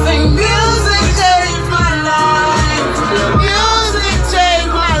think music changed my life. Music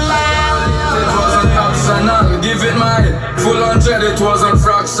changed my life. It wasn't optional, give it my full 100, it wasn't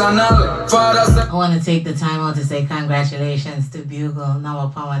fractional. I want to take the time out to say congratulations to Bugle, Noah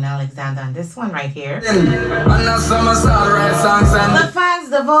Power, and Alexander on this one right here. The fans,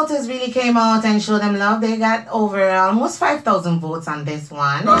 the voters really came out and showed them love. They got over almost 5,000 votes on this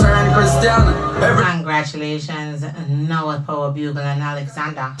one. Congratulations, Noah Power, Bugle, and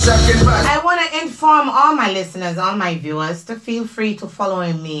Alexander. I want to inform all my listeners, all my viewers, to feel free to follow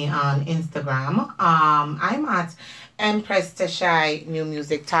me on Instagram. I'm at Empress Tashai New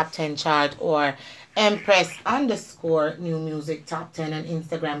Music Top 10 chart, or Empress_New Music Top 10 on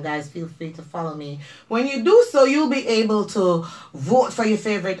Instagram. Guys, feel free to follow me. When you do so, you'll be able to vote for your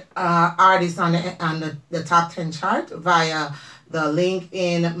favorite artist on the top 10 chart via the link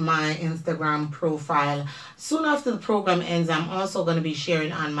in my Instagram profile. Soon after the program ends, I'm also going to be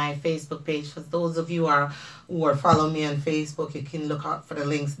sharing on my Facebook page. For those of you who are following me on Facebook, you can look out for the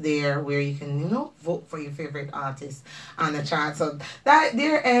links there where you can, vote for your favorite artist on the chart. So that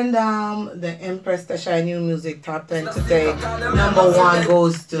there, and the Empress Tashai New Music Top 10 today. Number 1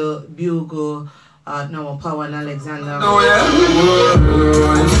 goes to Bugle, Noah Power, and Alexander. I've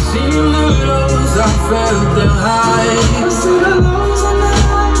seen the lows, I felt the highs.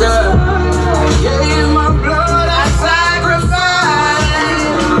 I gave my blood, I sacrificed.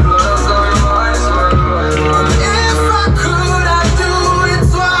 If I could, I'd do it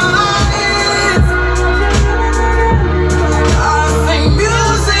twice. I think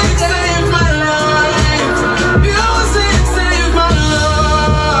music saved my life. Music saved my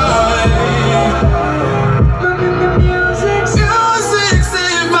life. Music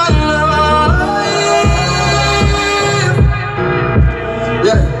saved my life.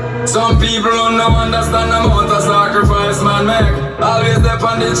 Yeah. Some people don't understand the amount of sacrifice man make. Always step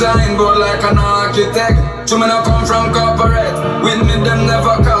on the giant board like an architect. To me not come from corporate. With me them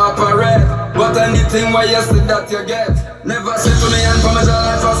never cooperate. But anything where you see that you get. Never say to me and for my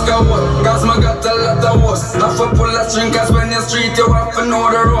life ask a what. Cause me got a lot of worse. Have to pull a string cause when you street you have to know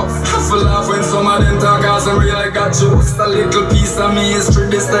the ropes. Have to laugh when some of them talk cause I really got jokes. A little piece of me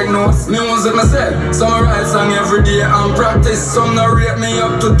history this take notes. Music myself, some write song every day and practice. Some no rate me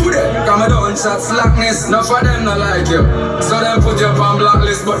up to today. Cause me don't chat slackness. None for them not like you. So them put you up on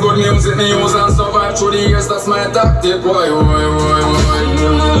blacklist. But good music me use and survive through the years. That's my tactic. Why?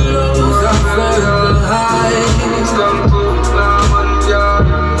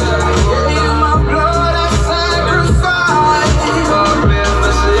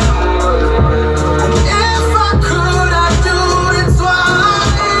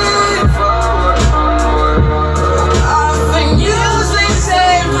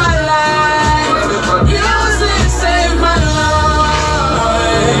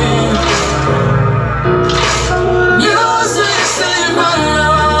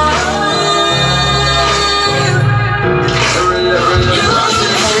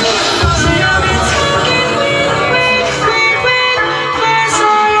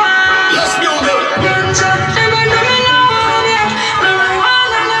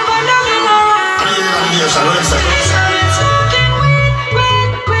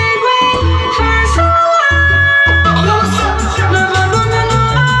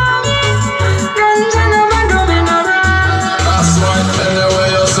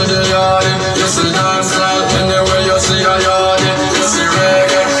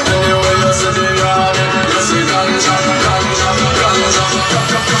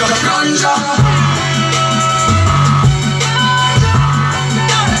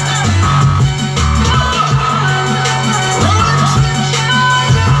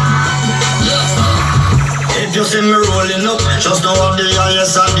 You see me rolling up, just know of the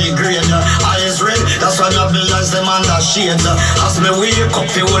highest and the grade. Highest red, that's why I realize them under shades. As me wake up,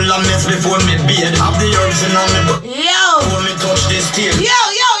 feel all a mess before me bed. Have the herbs in on me, but before me touch this tape. Yo!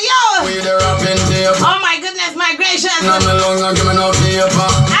 We the rapping tape. Oh my goodness, my gracious. Now me long and give me no paper.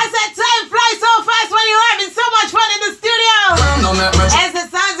 I said time flies so fast when you're having so much fun in the studio. As the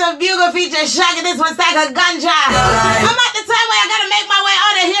sounds of Bugle feature Shaggy, this one's like a ganja. I'm at the time where I gotta make my way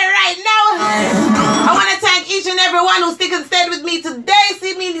out of here right now. everyone who stick and stayed with me today.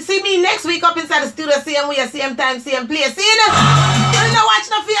 See me next week up inside the studio, same way, same time, same place. See you? You know, watch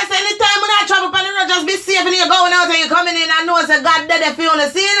no face anytime when I travel on the road, just be safe and you're going out and you're coming in. I know it's a God dead if you want to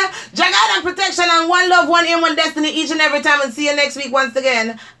see you. Jagged and protection and one love, one aim, one destiny each and every time. And see you next week once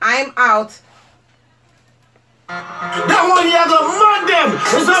again. I'm out. That one you got mad them.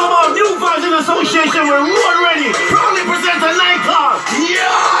 It's all about New Vibes in association with Road Ready. Proudly present a night called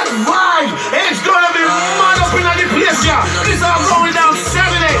Yard Vibe. It's gonna be mad up in the place, yeah. This all going down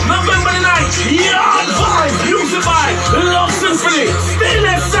Saturday, November the 9th. Yard Vibe, Music Vibe, Love Symphony,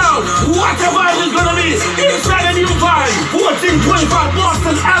 Stainless Sound. What a vibe is gonna be inside the New Vibe. 1425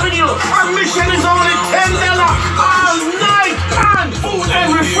 Boston Avenue. Admission is only $10 all night. And food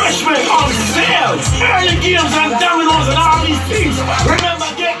and refreshment on sale. Early games and dominoes and all these things. Remember,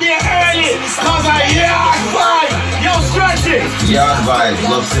 get there early, cause I Yard Vibe. Yo, stretch it. Yard Vibe,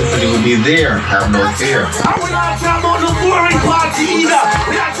 Love Symphony will be there. Have no fear. And we're not talking about the boring party either.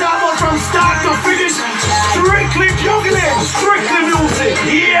 We're not talking about from start to finish. Strictly juggling, strictly music.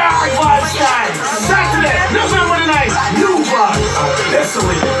 Yard Vibe style. Saturday, November the 9th. New Vibe. That's the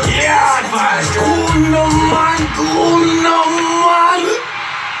way. Yard Vibe. Uno man, uno man.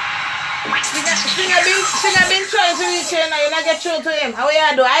 Singer been trying to reach him now, you not get through to him. How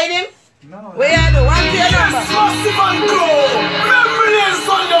you do? Hide him? No. What you do? One to your number. Massive and grow. Remember this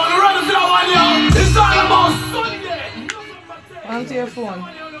Sunday, the run of the one year. It's all about Sunday. One to your phone.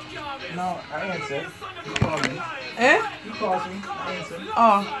 No, I answer. You call me. Eh? You call me. I answer.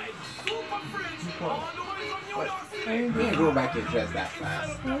 Oh. You call. What? You didn't go back to dress that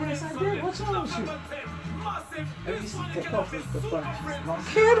fast. Yes, I did. What's wrong with you? At least take off the front.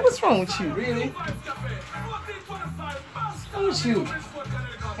 Kid, what's wrong with you? Really? What's wrong with you?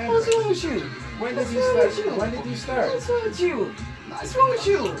 What's wrong with you? When did you start? When did you start? What's wrong with you? What's wrong with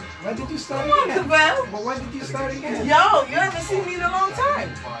you? When did you start Come on, again? Cabell. But when did you start again? Yo, you haven't seen me in a long time.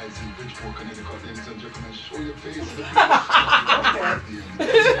 I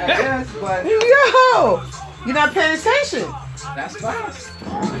guess, but Yo, you're not paying attention. that's fast.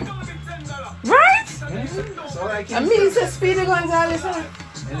 Right? So I I can mean, it's a Speedy Gonzalez, huh?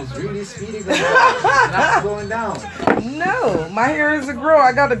 and it's really speedy going down. Not going down. No, my hair is a grow.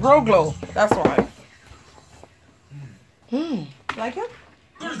 I got a grow glow. That's why. Like it?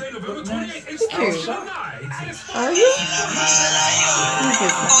 Thursday, November 28th, it's Cute. night. Are you?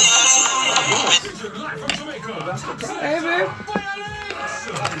 Featured live from Jamaica. Hey, babe.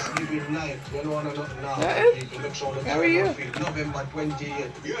 How are you? November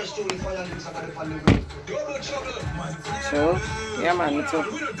 28th. Yours truly, Fire Links are gonna find the way. Global trouble. Sure? Yeah, man, me too.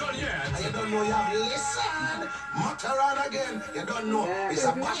 We not done yet. And you don't know you have listened. Mataran again. You don't know. It's a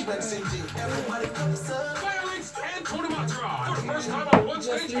bashment city. Everybody comes up. Violence and Tony Matra. For the first time on one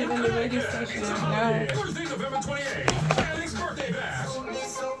stage in Connecticut. Thursday, November 28th. Violence birthday bash.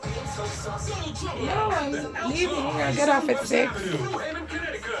 Double trouble. No, I'm leaving. I gotta get off at 6. Raymond,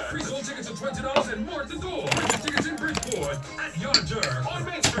 Connecticut. Pre-sold tickets are $20 and more at the door. Purchase tickets in Bridgeport at Yard Jerk on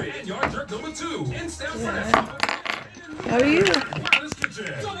Main Street and Yard Jerk number 2 in Stamford. How are you? Wireless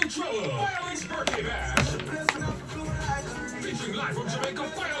Kitchen. Double trouble. Violence birthday bash. Featuring live from Jamaica,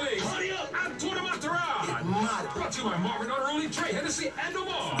 Violence and Tony Mataran. Brought to you by Marvin Honorary, Trey Hennessy, and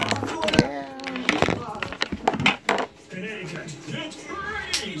Omar. Connecticut. Get ready!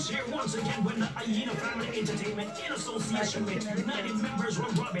 Here once again when the Hyena Family Entertainment in association with United Members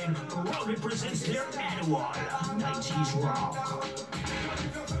from Robin proudly presents their annual 90s Rock.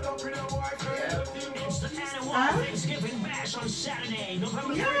 It's the annual Thanksgiving Bash on Saturday,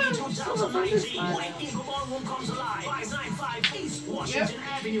 November 30, 2019. White Eagle Ballroom comes alive, 595 East Washington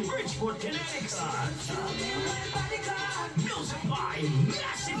Avenue, Bridgeport, Connecticut. Music by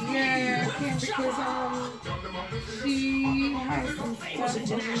Massive Yeah, I can't because she has some stuff in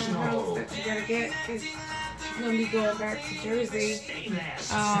the house that she gotta get because she's gonna be going back to Jersey.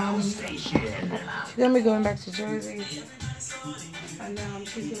 She's gonna be going back to Jersey. And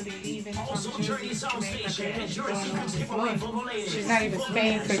she's gonna be leaving from Jersey to Jamaica. She's going home this month. She's not even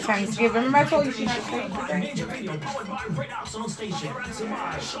staying for Thanksgiving. Remember I told you she's not staying for Thanksgiving? Yeah,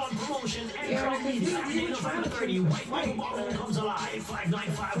 comes alive,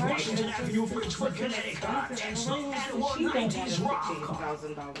 595 Washington Avenue, Bridgeport, Connecticut. It's the annual 90s Rock.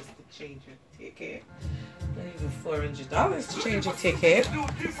 $1,000 to change your ticket. Not even $400 to change your ticket.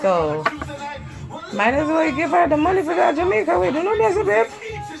 So, might as well give her the money for that Jamaica. We do no better, babe.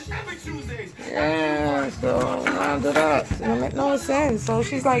 Yeah, so I'll do that. It don't make no sense. So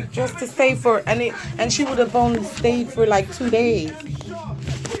she's like, just to stay for, and she would have only stayed for like 2 days.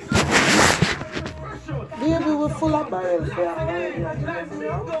 Do baby, we're full of barrels there. The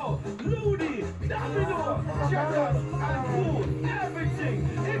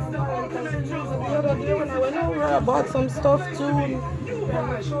other day when I went over, I bought some stuff too.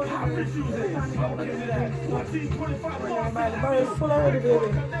 My barrel's full already,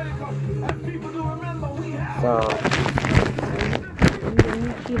 baby. So, and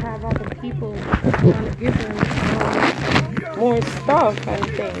then she have other people want to give her more stuff and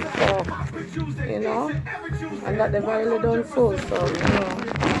things. So, you know, and that the barrel done full. So, you know.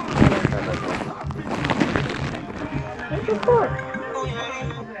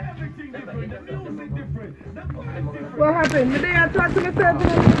 What happened? The day I talked to myself.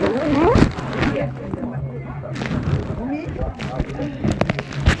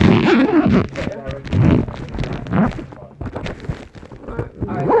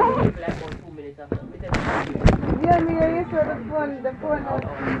 Yeah, me you saw the phone, hold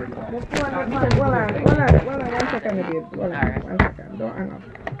on, 1 second, babe. Hold on, 1 second, don't hang up.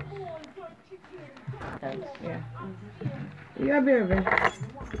 Thanks. Yeah. Yeah, baby.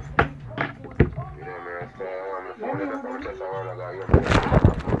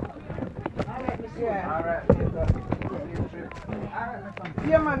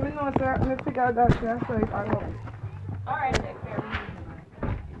 Yeah, man, me know, sir. Me figure that, sir, so if I know. Alright, take care.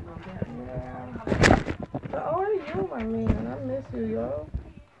 Yeah. So how are you, my man? I miss you, yo.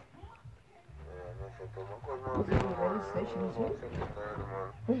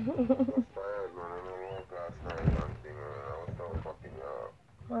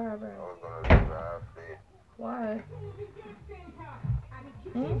 What happened? Why?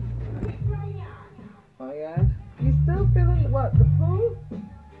 Oh yeah? You still feeling what? The flu?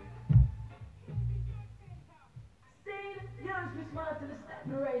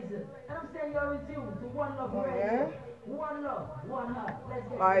 And I'm saying you're with you to one love, oh, yeah? One love, one heart. Let's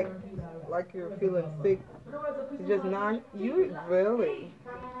get Like you're feeling sick. You just not, you really.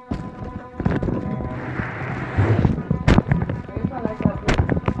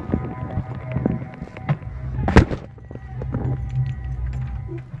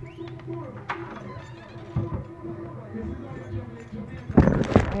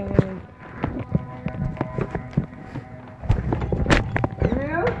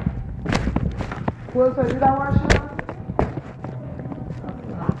 Well, so did I wash it?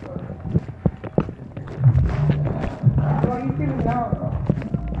 Well, you feeling down though?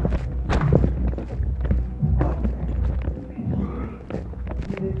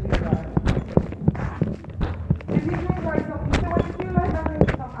 You did feel bad. Did you drink like some, so what you feel like having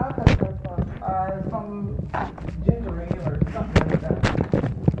some alcohol or some ginger ale or something like that?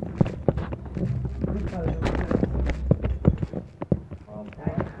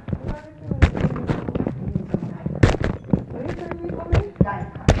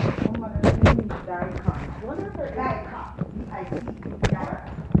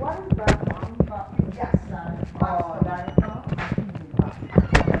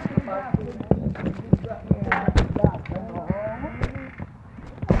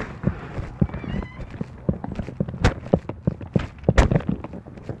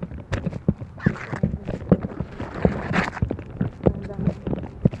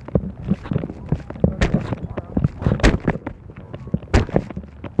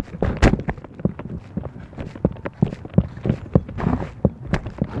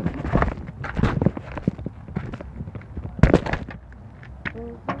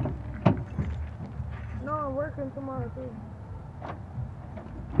 No, I'm working tomorrow too.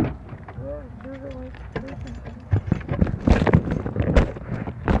 Yeah, usually.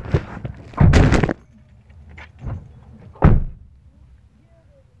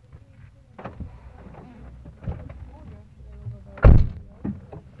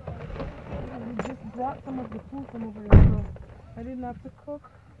 Just brought some of the food from over there, so I didn't have to cook.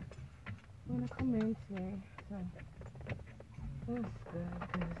 I'm gonna come in today. So it's good,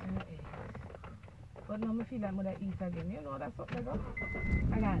 but now I feel like I'm gonna eat again. You know that's something I got.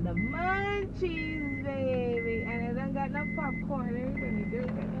 I got the munchies, baby, and I don't got no popcorn. Everybody do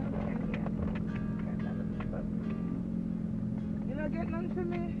got no candy. You know, get none for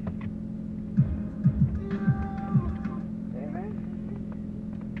me.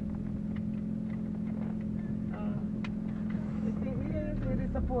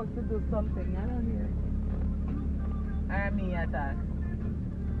 Supposed to do something, I don't hear. I mean, attack.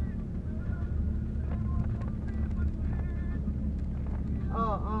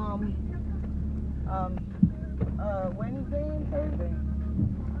 Wednesday and Thursday?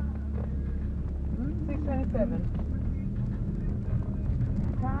 6:27.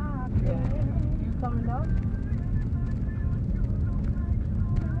 Yeah. You coming up?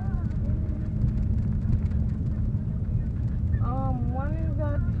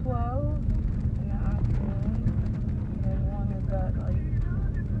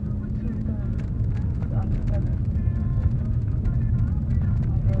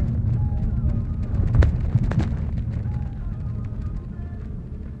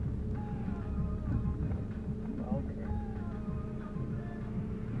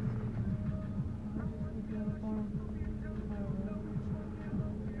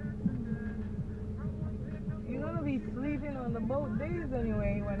 both days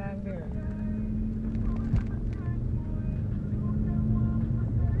anyway when I'm there.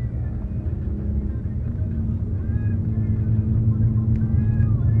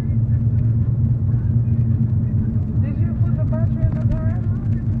 Did you put the battery in the car?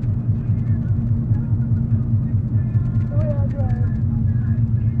 The way I drive.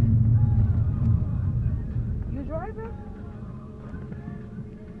 You drive it?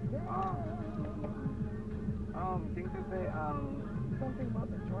 Think that they, something about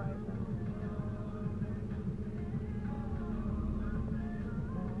the driver.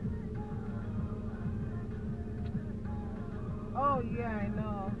 Oh, yeah, I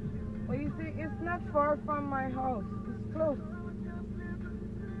know. Well, you see, it's not far from my house. It's close.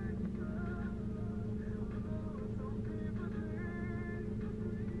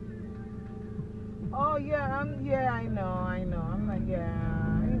 Oh, yeah, yeah, I know. I'm like, yeah,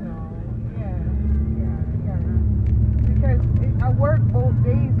 I know. Yeah. Because I work both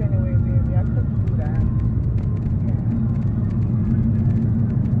days anyway, baby. I couldn't do that. Yeah.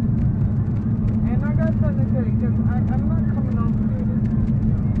 And I got something to tell you, because I'm not coming over there this week.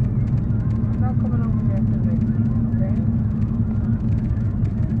 I'm not coming over there till next week, okay?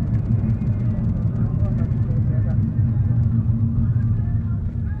 I'm going back to Jersey. I got to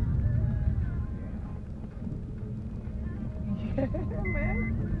yeah, man.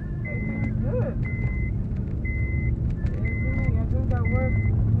 Everything's good. I just got work.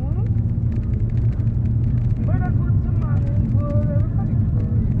 But I go to mommy, good. Everybody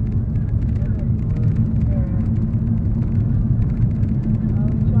good. Yeah.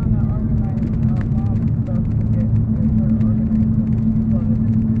 I'm trying to organize mom's stuff to get her organized.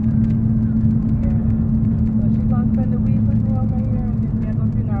 Yeah. So she's going to spend the week with me over here, and then we're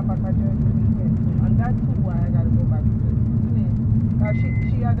going to bring her back at Jersey weekend. And that's why I got to go back to Jersey.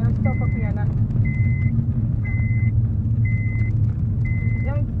 She had her stuff up here, and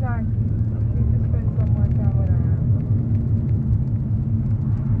yeah, exactly. I need to spend some more time with her.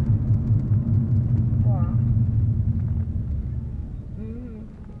 Wow.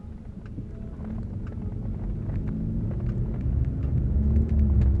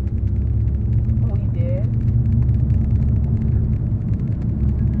 Oh, he did?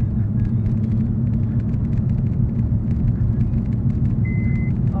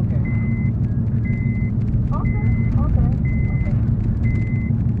 Okay.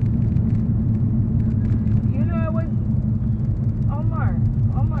 You know, it was Omar,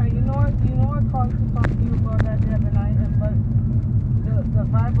 you know I called to talk to you about that the other night, but the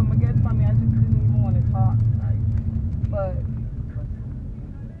vibe I'm get from me, I just didn't even want to talk, right? But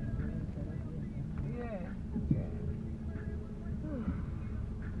yeah.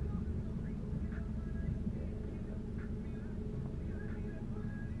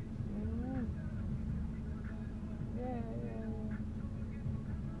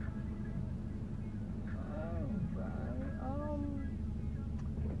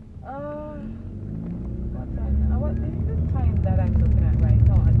 What time? What is the time that I'm looking at right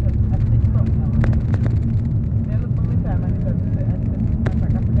now? I think something else. They look for me time and I need to fix my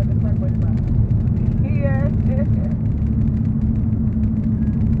track. I forgot the track went back. Yeah.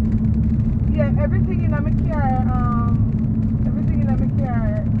 Yeah, everything in my car,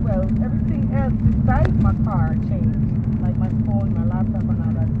 well, everything else besides my car changed. Like my phone, my laptop, and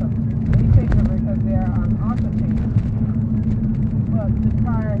all that stuff. They changed over because they're on auto change. But the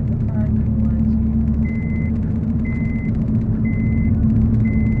car didn't want to change.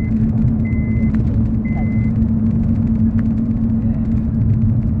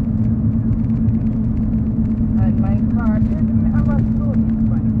 And my car didn't have a slow heat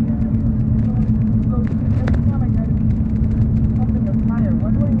bike here. Slow heat. Every time I got to be pumping the tire,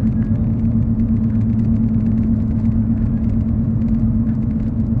 what do I need to do?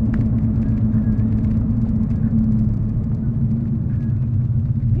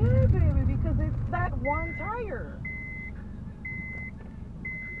 Yeah, baby, because it's that one tire.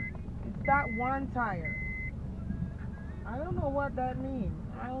 It's that one tire. I don't know what that means.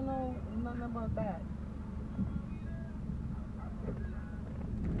 I don't know nothing about that.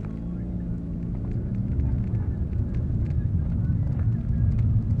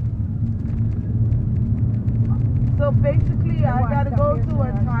 So basically, I gotta go to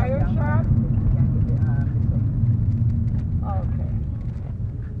a tire shop. Okay.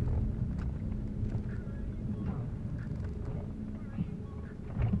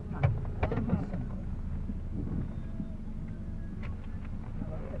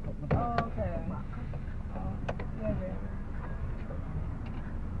 Okay. Yeah, baby.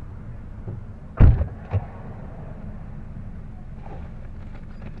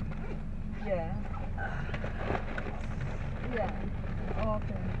 Yeah. Yeah.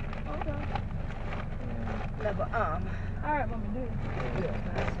 Okay. Okay. Level arm. Alright, mommy, do it.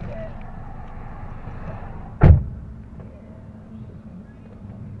 Yeah.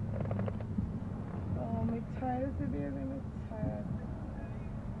 Oh, I'm tired today, I'm tired.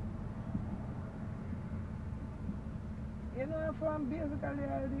 You know, from basically I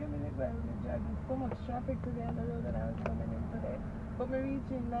do minute well, we driving so much traffic today on the road that I was coming in today. But me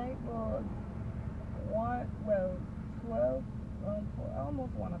reaching night was 12,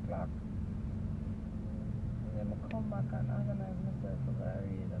 almost 1 o'clock. And then I come back and organize myself for the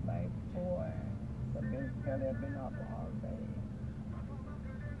read by 4. So basically I've been up all day.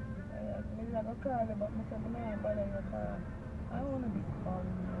 Maybe I go call you, but I said, no, I bother your car. I don't want to be calling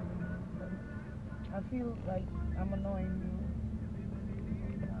you. I feel like I'm annoying you.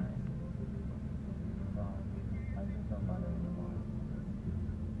 So I just don't bother anymore.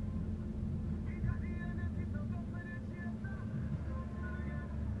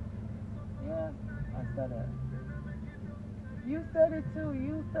 Yeah, I said it. You said it too.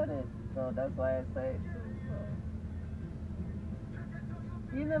 You said it. So that's why I say it too. So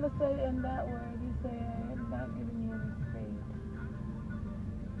you never say it in that word. You say I'm not giving you any space.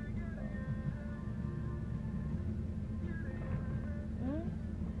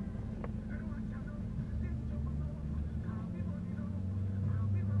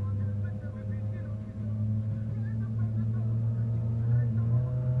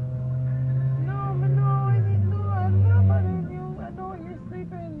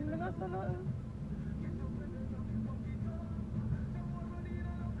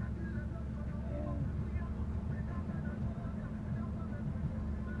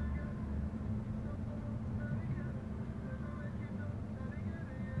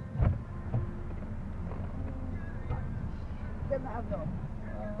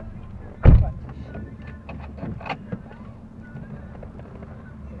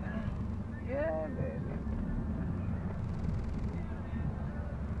 Yeah, baby.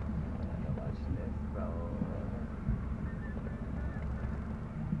 Watch this, bro.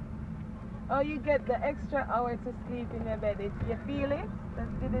 Oh, you get the extra hour to sleep in your bed. You feel it?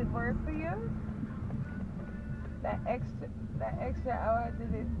 Did it work for you? That extra hour,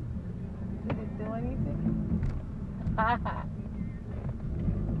 did it do anything?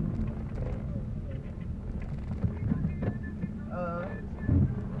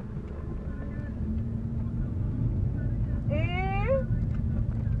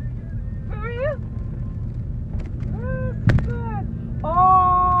 For real? That's good.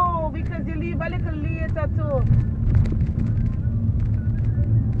 Oh, because you leave a little later too.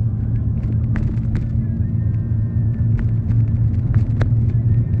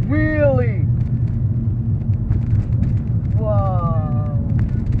 Really? Wow.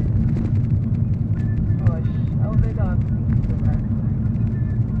 Gosh, how they don't sleep so bad.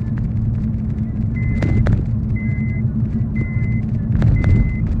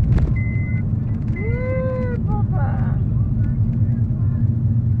 Yeah, Papa.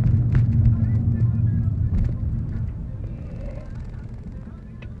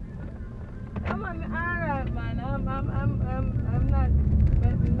 I'm alright, man. I'm not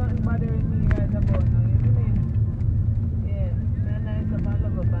nothing bothering me guys about now. You know what I mean? Yeah, man, nice of I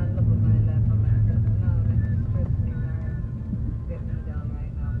love my life for myself. Now make me stress me or get me down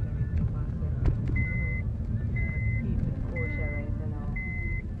right now and everything myself. Keep it kosher right now.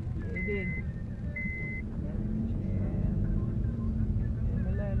 You did. Yeah,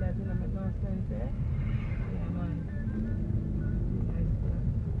 I learned that didn't make no sense, eh? Yeah, man.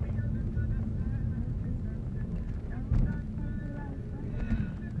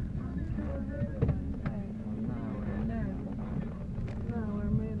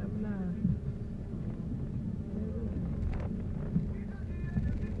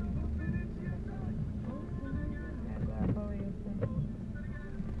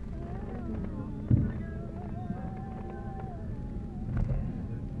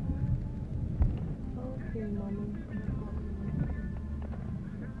 Okay, mommy.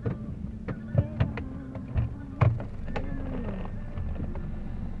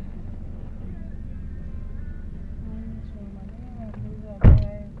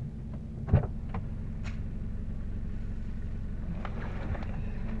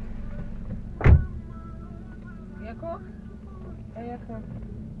 You cook? Yeah, you cook.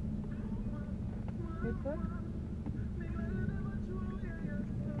 You cook?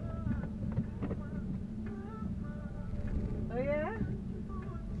 Oh yeah?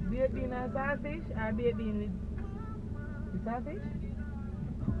 Baked bean and sausage or baked bean with sausage?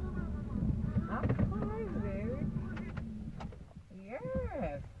 Alright, baby.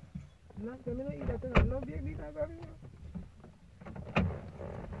 Yes. No, let me not eat that. No baked bean and sausage.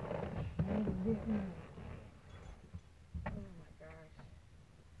 Yes,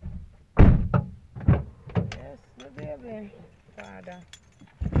 my baby. Father.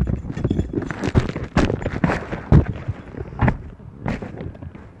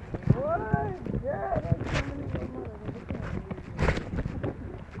 What? Yeah, that's so many good mother.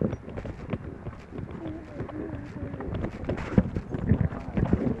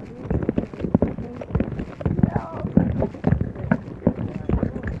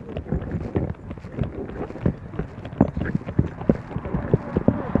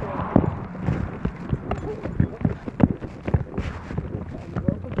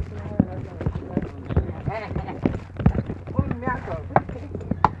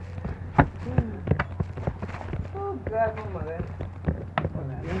 Oh, God, my mother.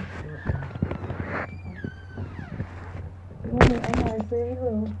 I might say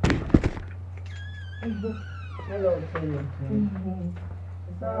hello. Hello to you.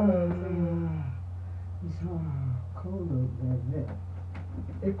 It's cold out there.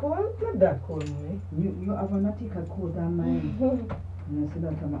 It's cold? Not that cold, man. You have an article cold on mine. You see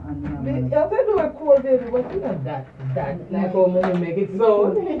that I'm an I'll tell you what cold is, but it's not that. Like how mama make it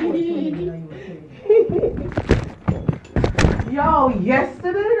sound. Yo,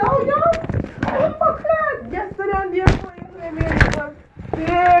 yesterday, yo. Oh, fuck that. Yesterday on the airport, it was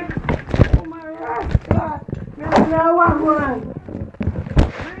sick. Oh, my rascal. There's no one.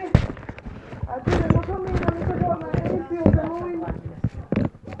 I didn't look at me when I took out my AC with the movie.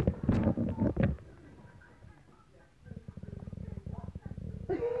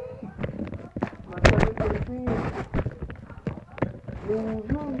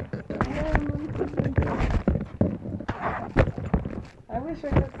 I wish I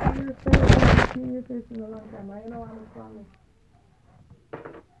could see your face. I haven't seen your face in a long time. I know I'm promise.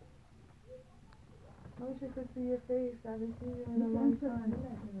 I wish I could see your face. I haven't seen you in a long time.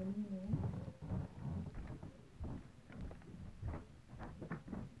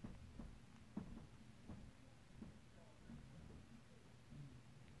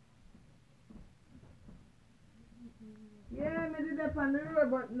 Yeah, I did that on the road,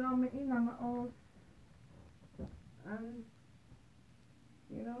 but now I'm in my house. And,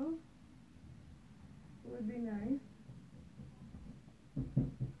 you know, it would be nice.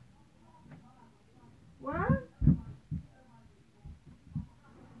 What?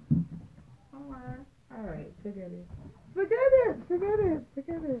 Alright, forget it. Forget it.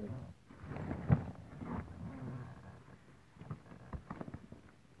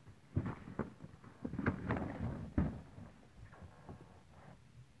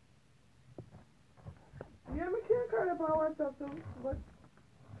 Yeah, I can't call you about WhatsApp too, but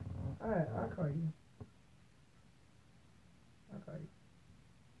alright, I'll call you.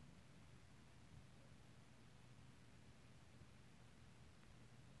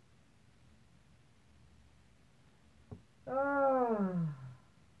 Oh.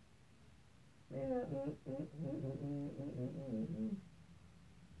 Yeah.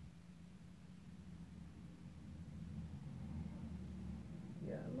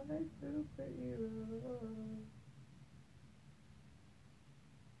 Yeah, my superhero.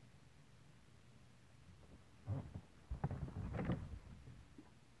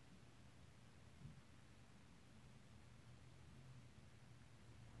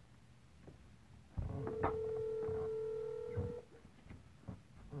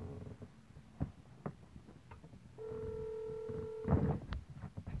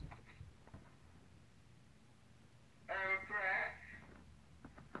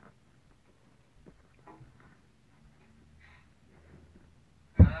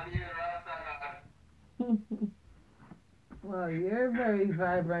 Well, you're very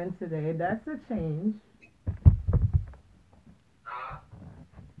vibrant today. That's a change.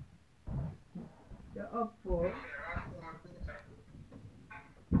 You're up for.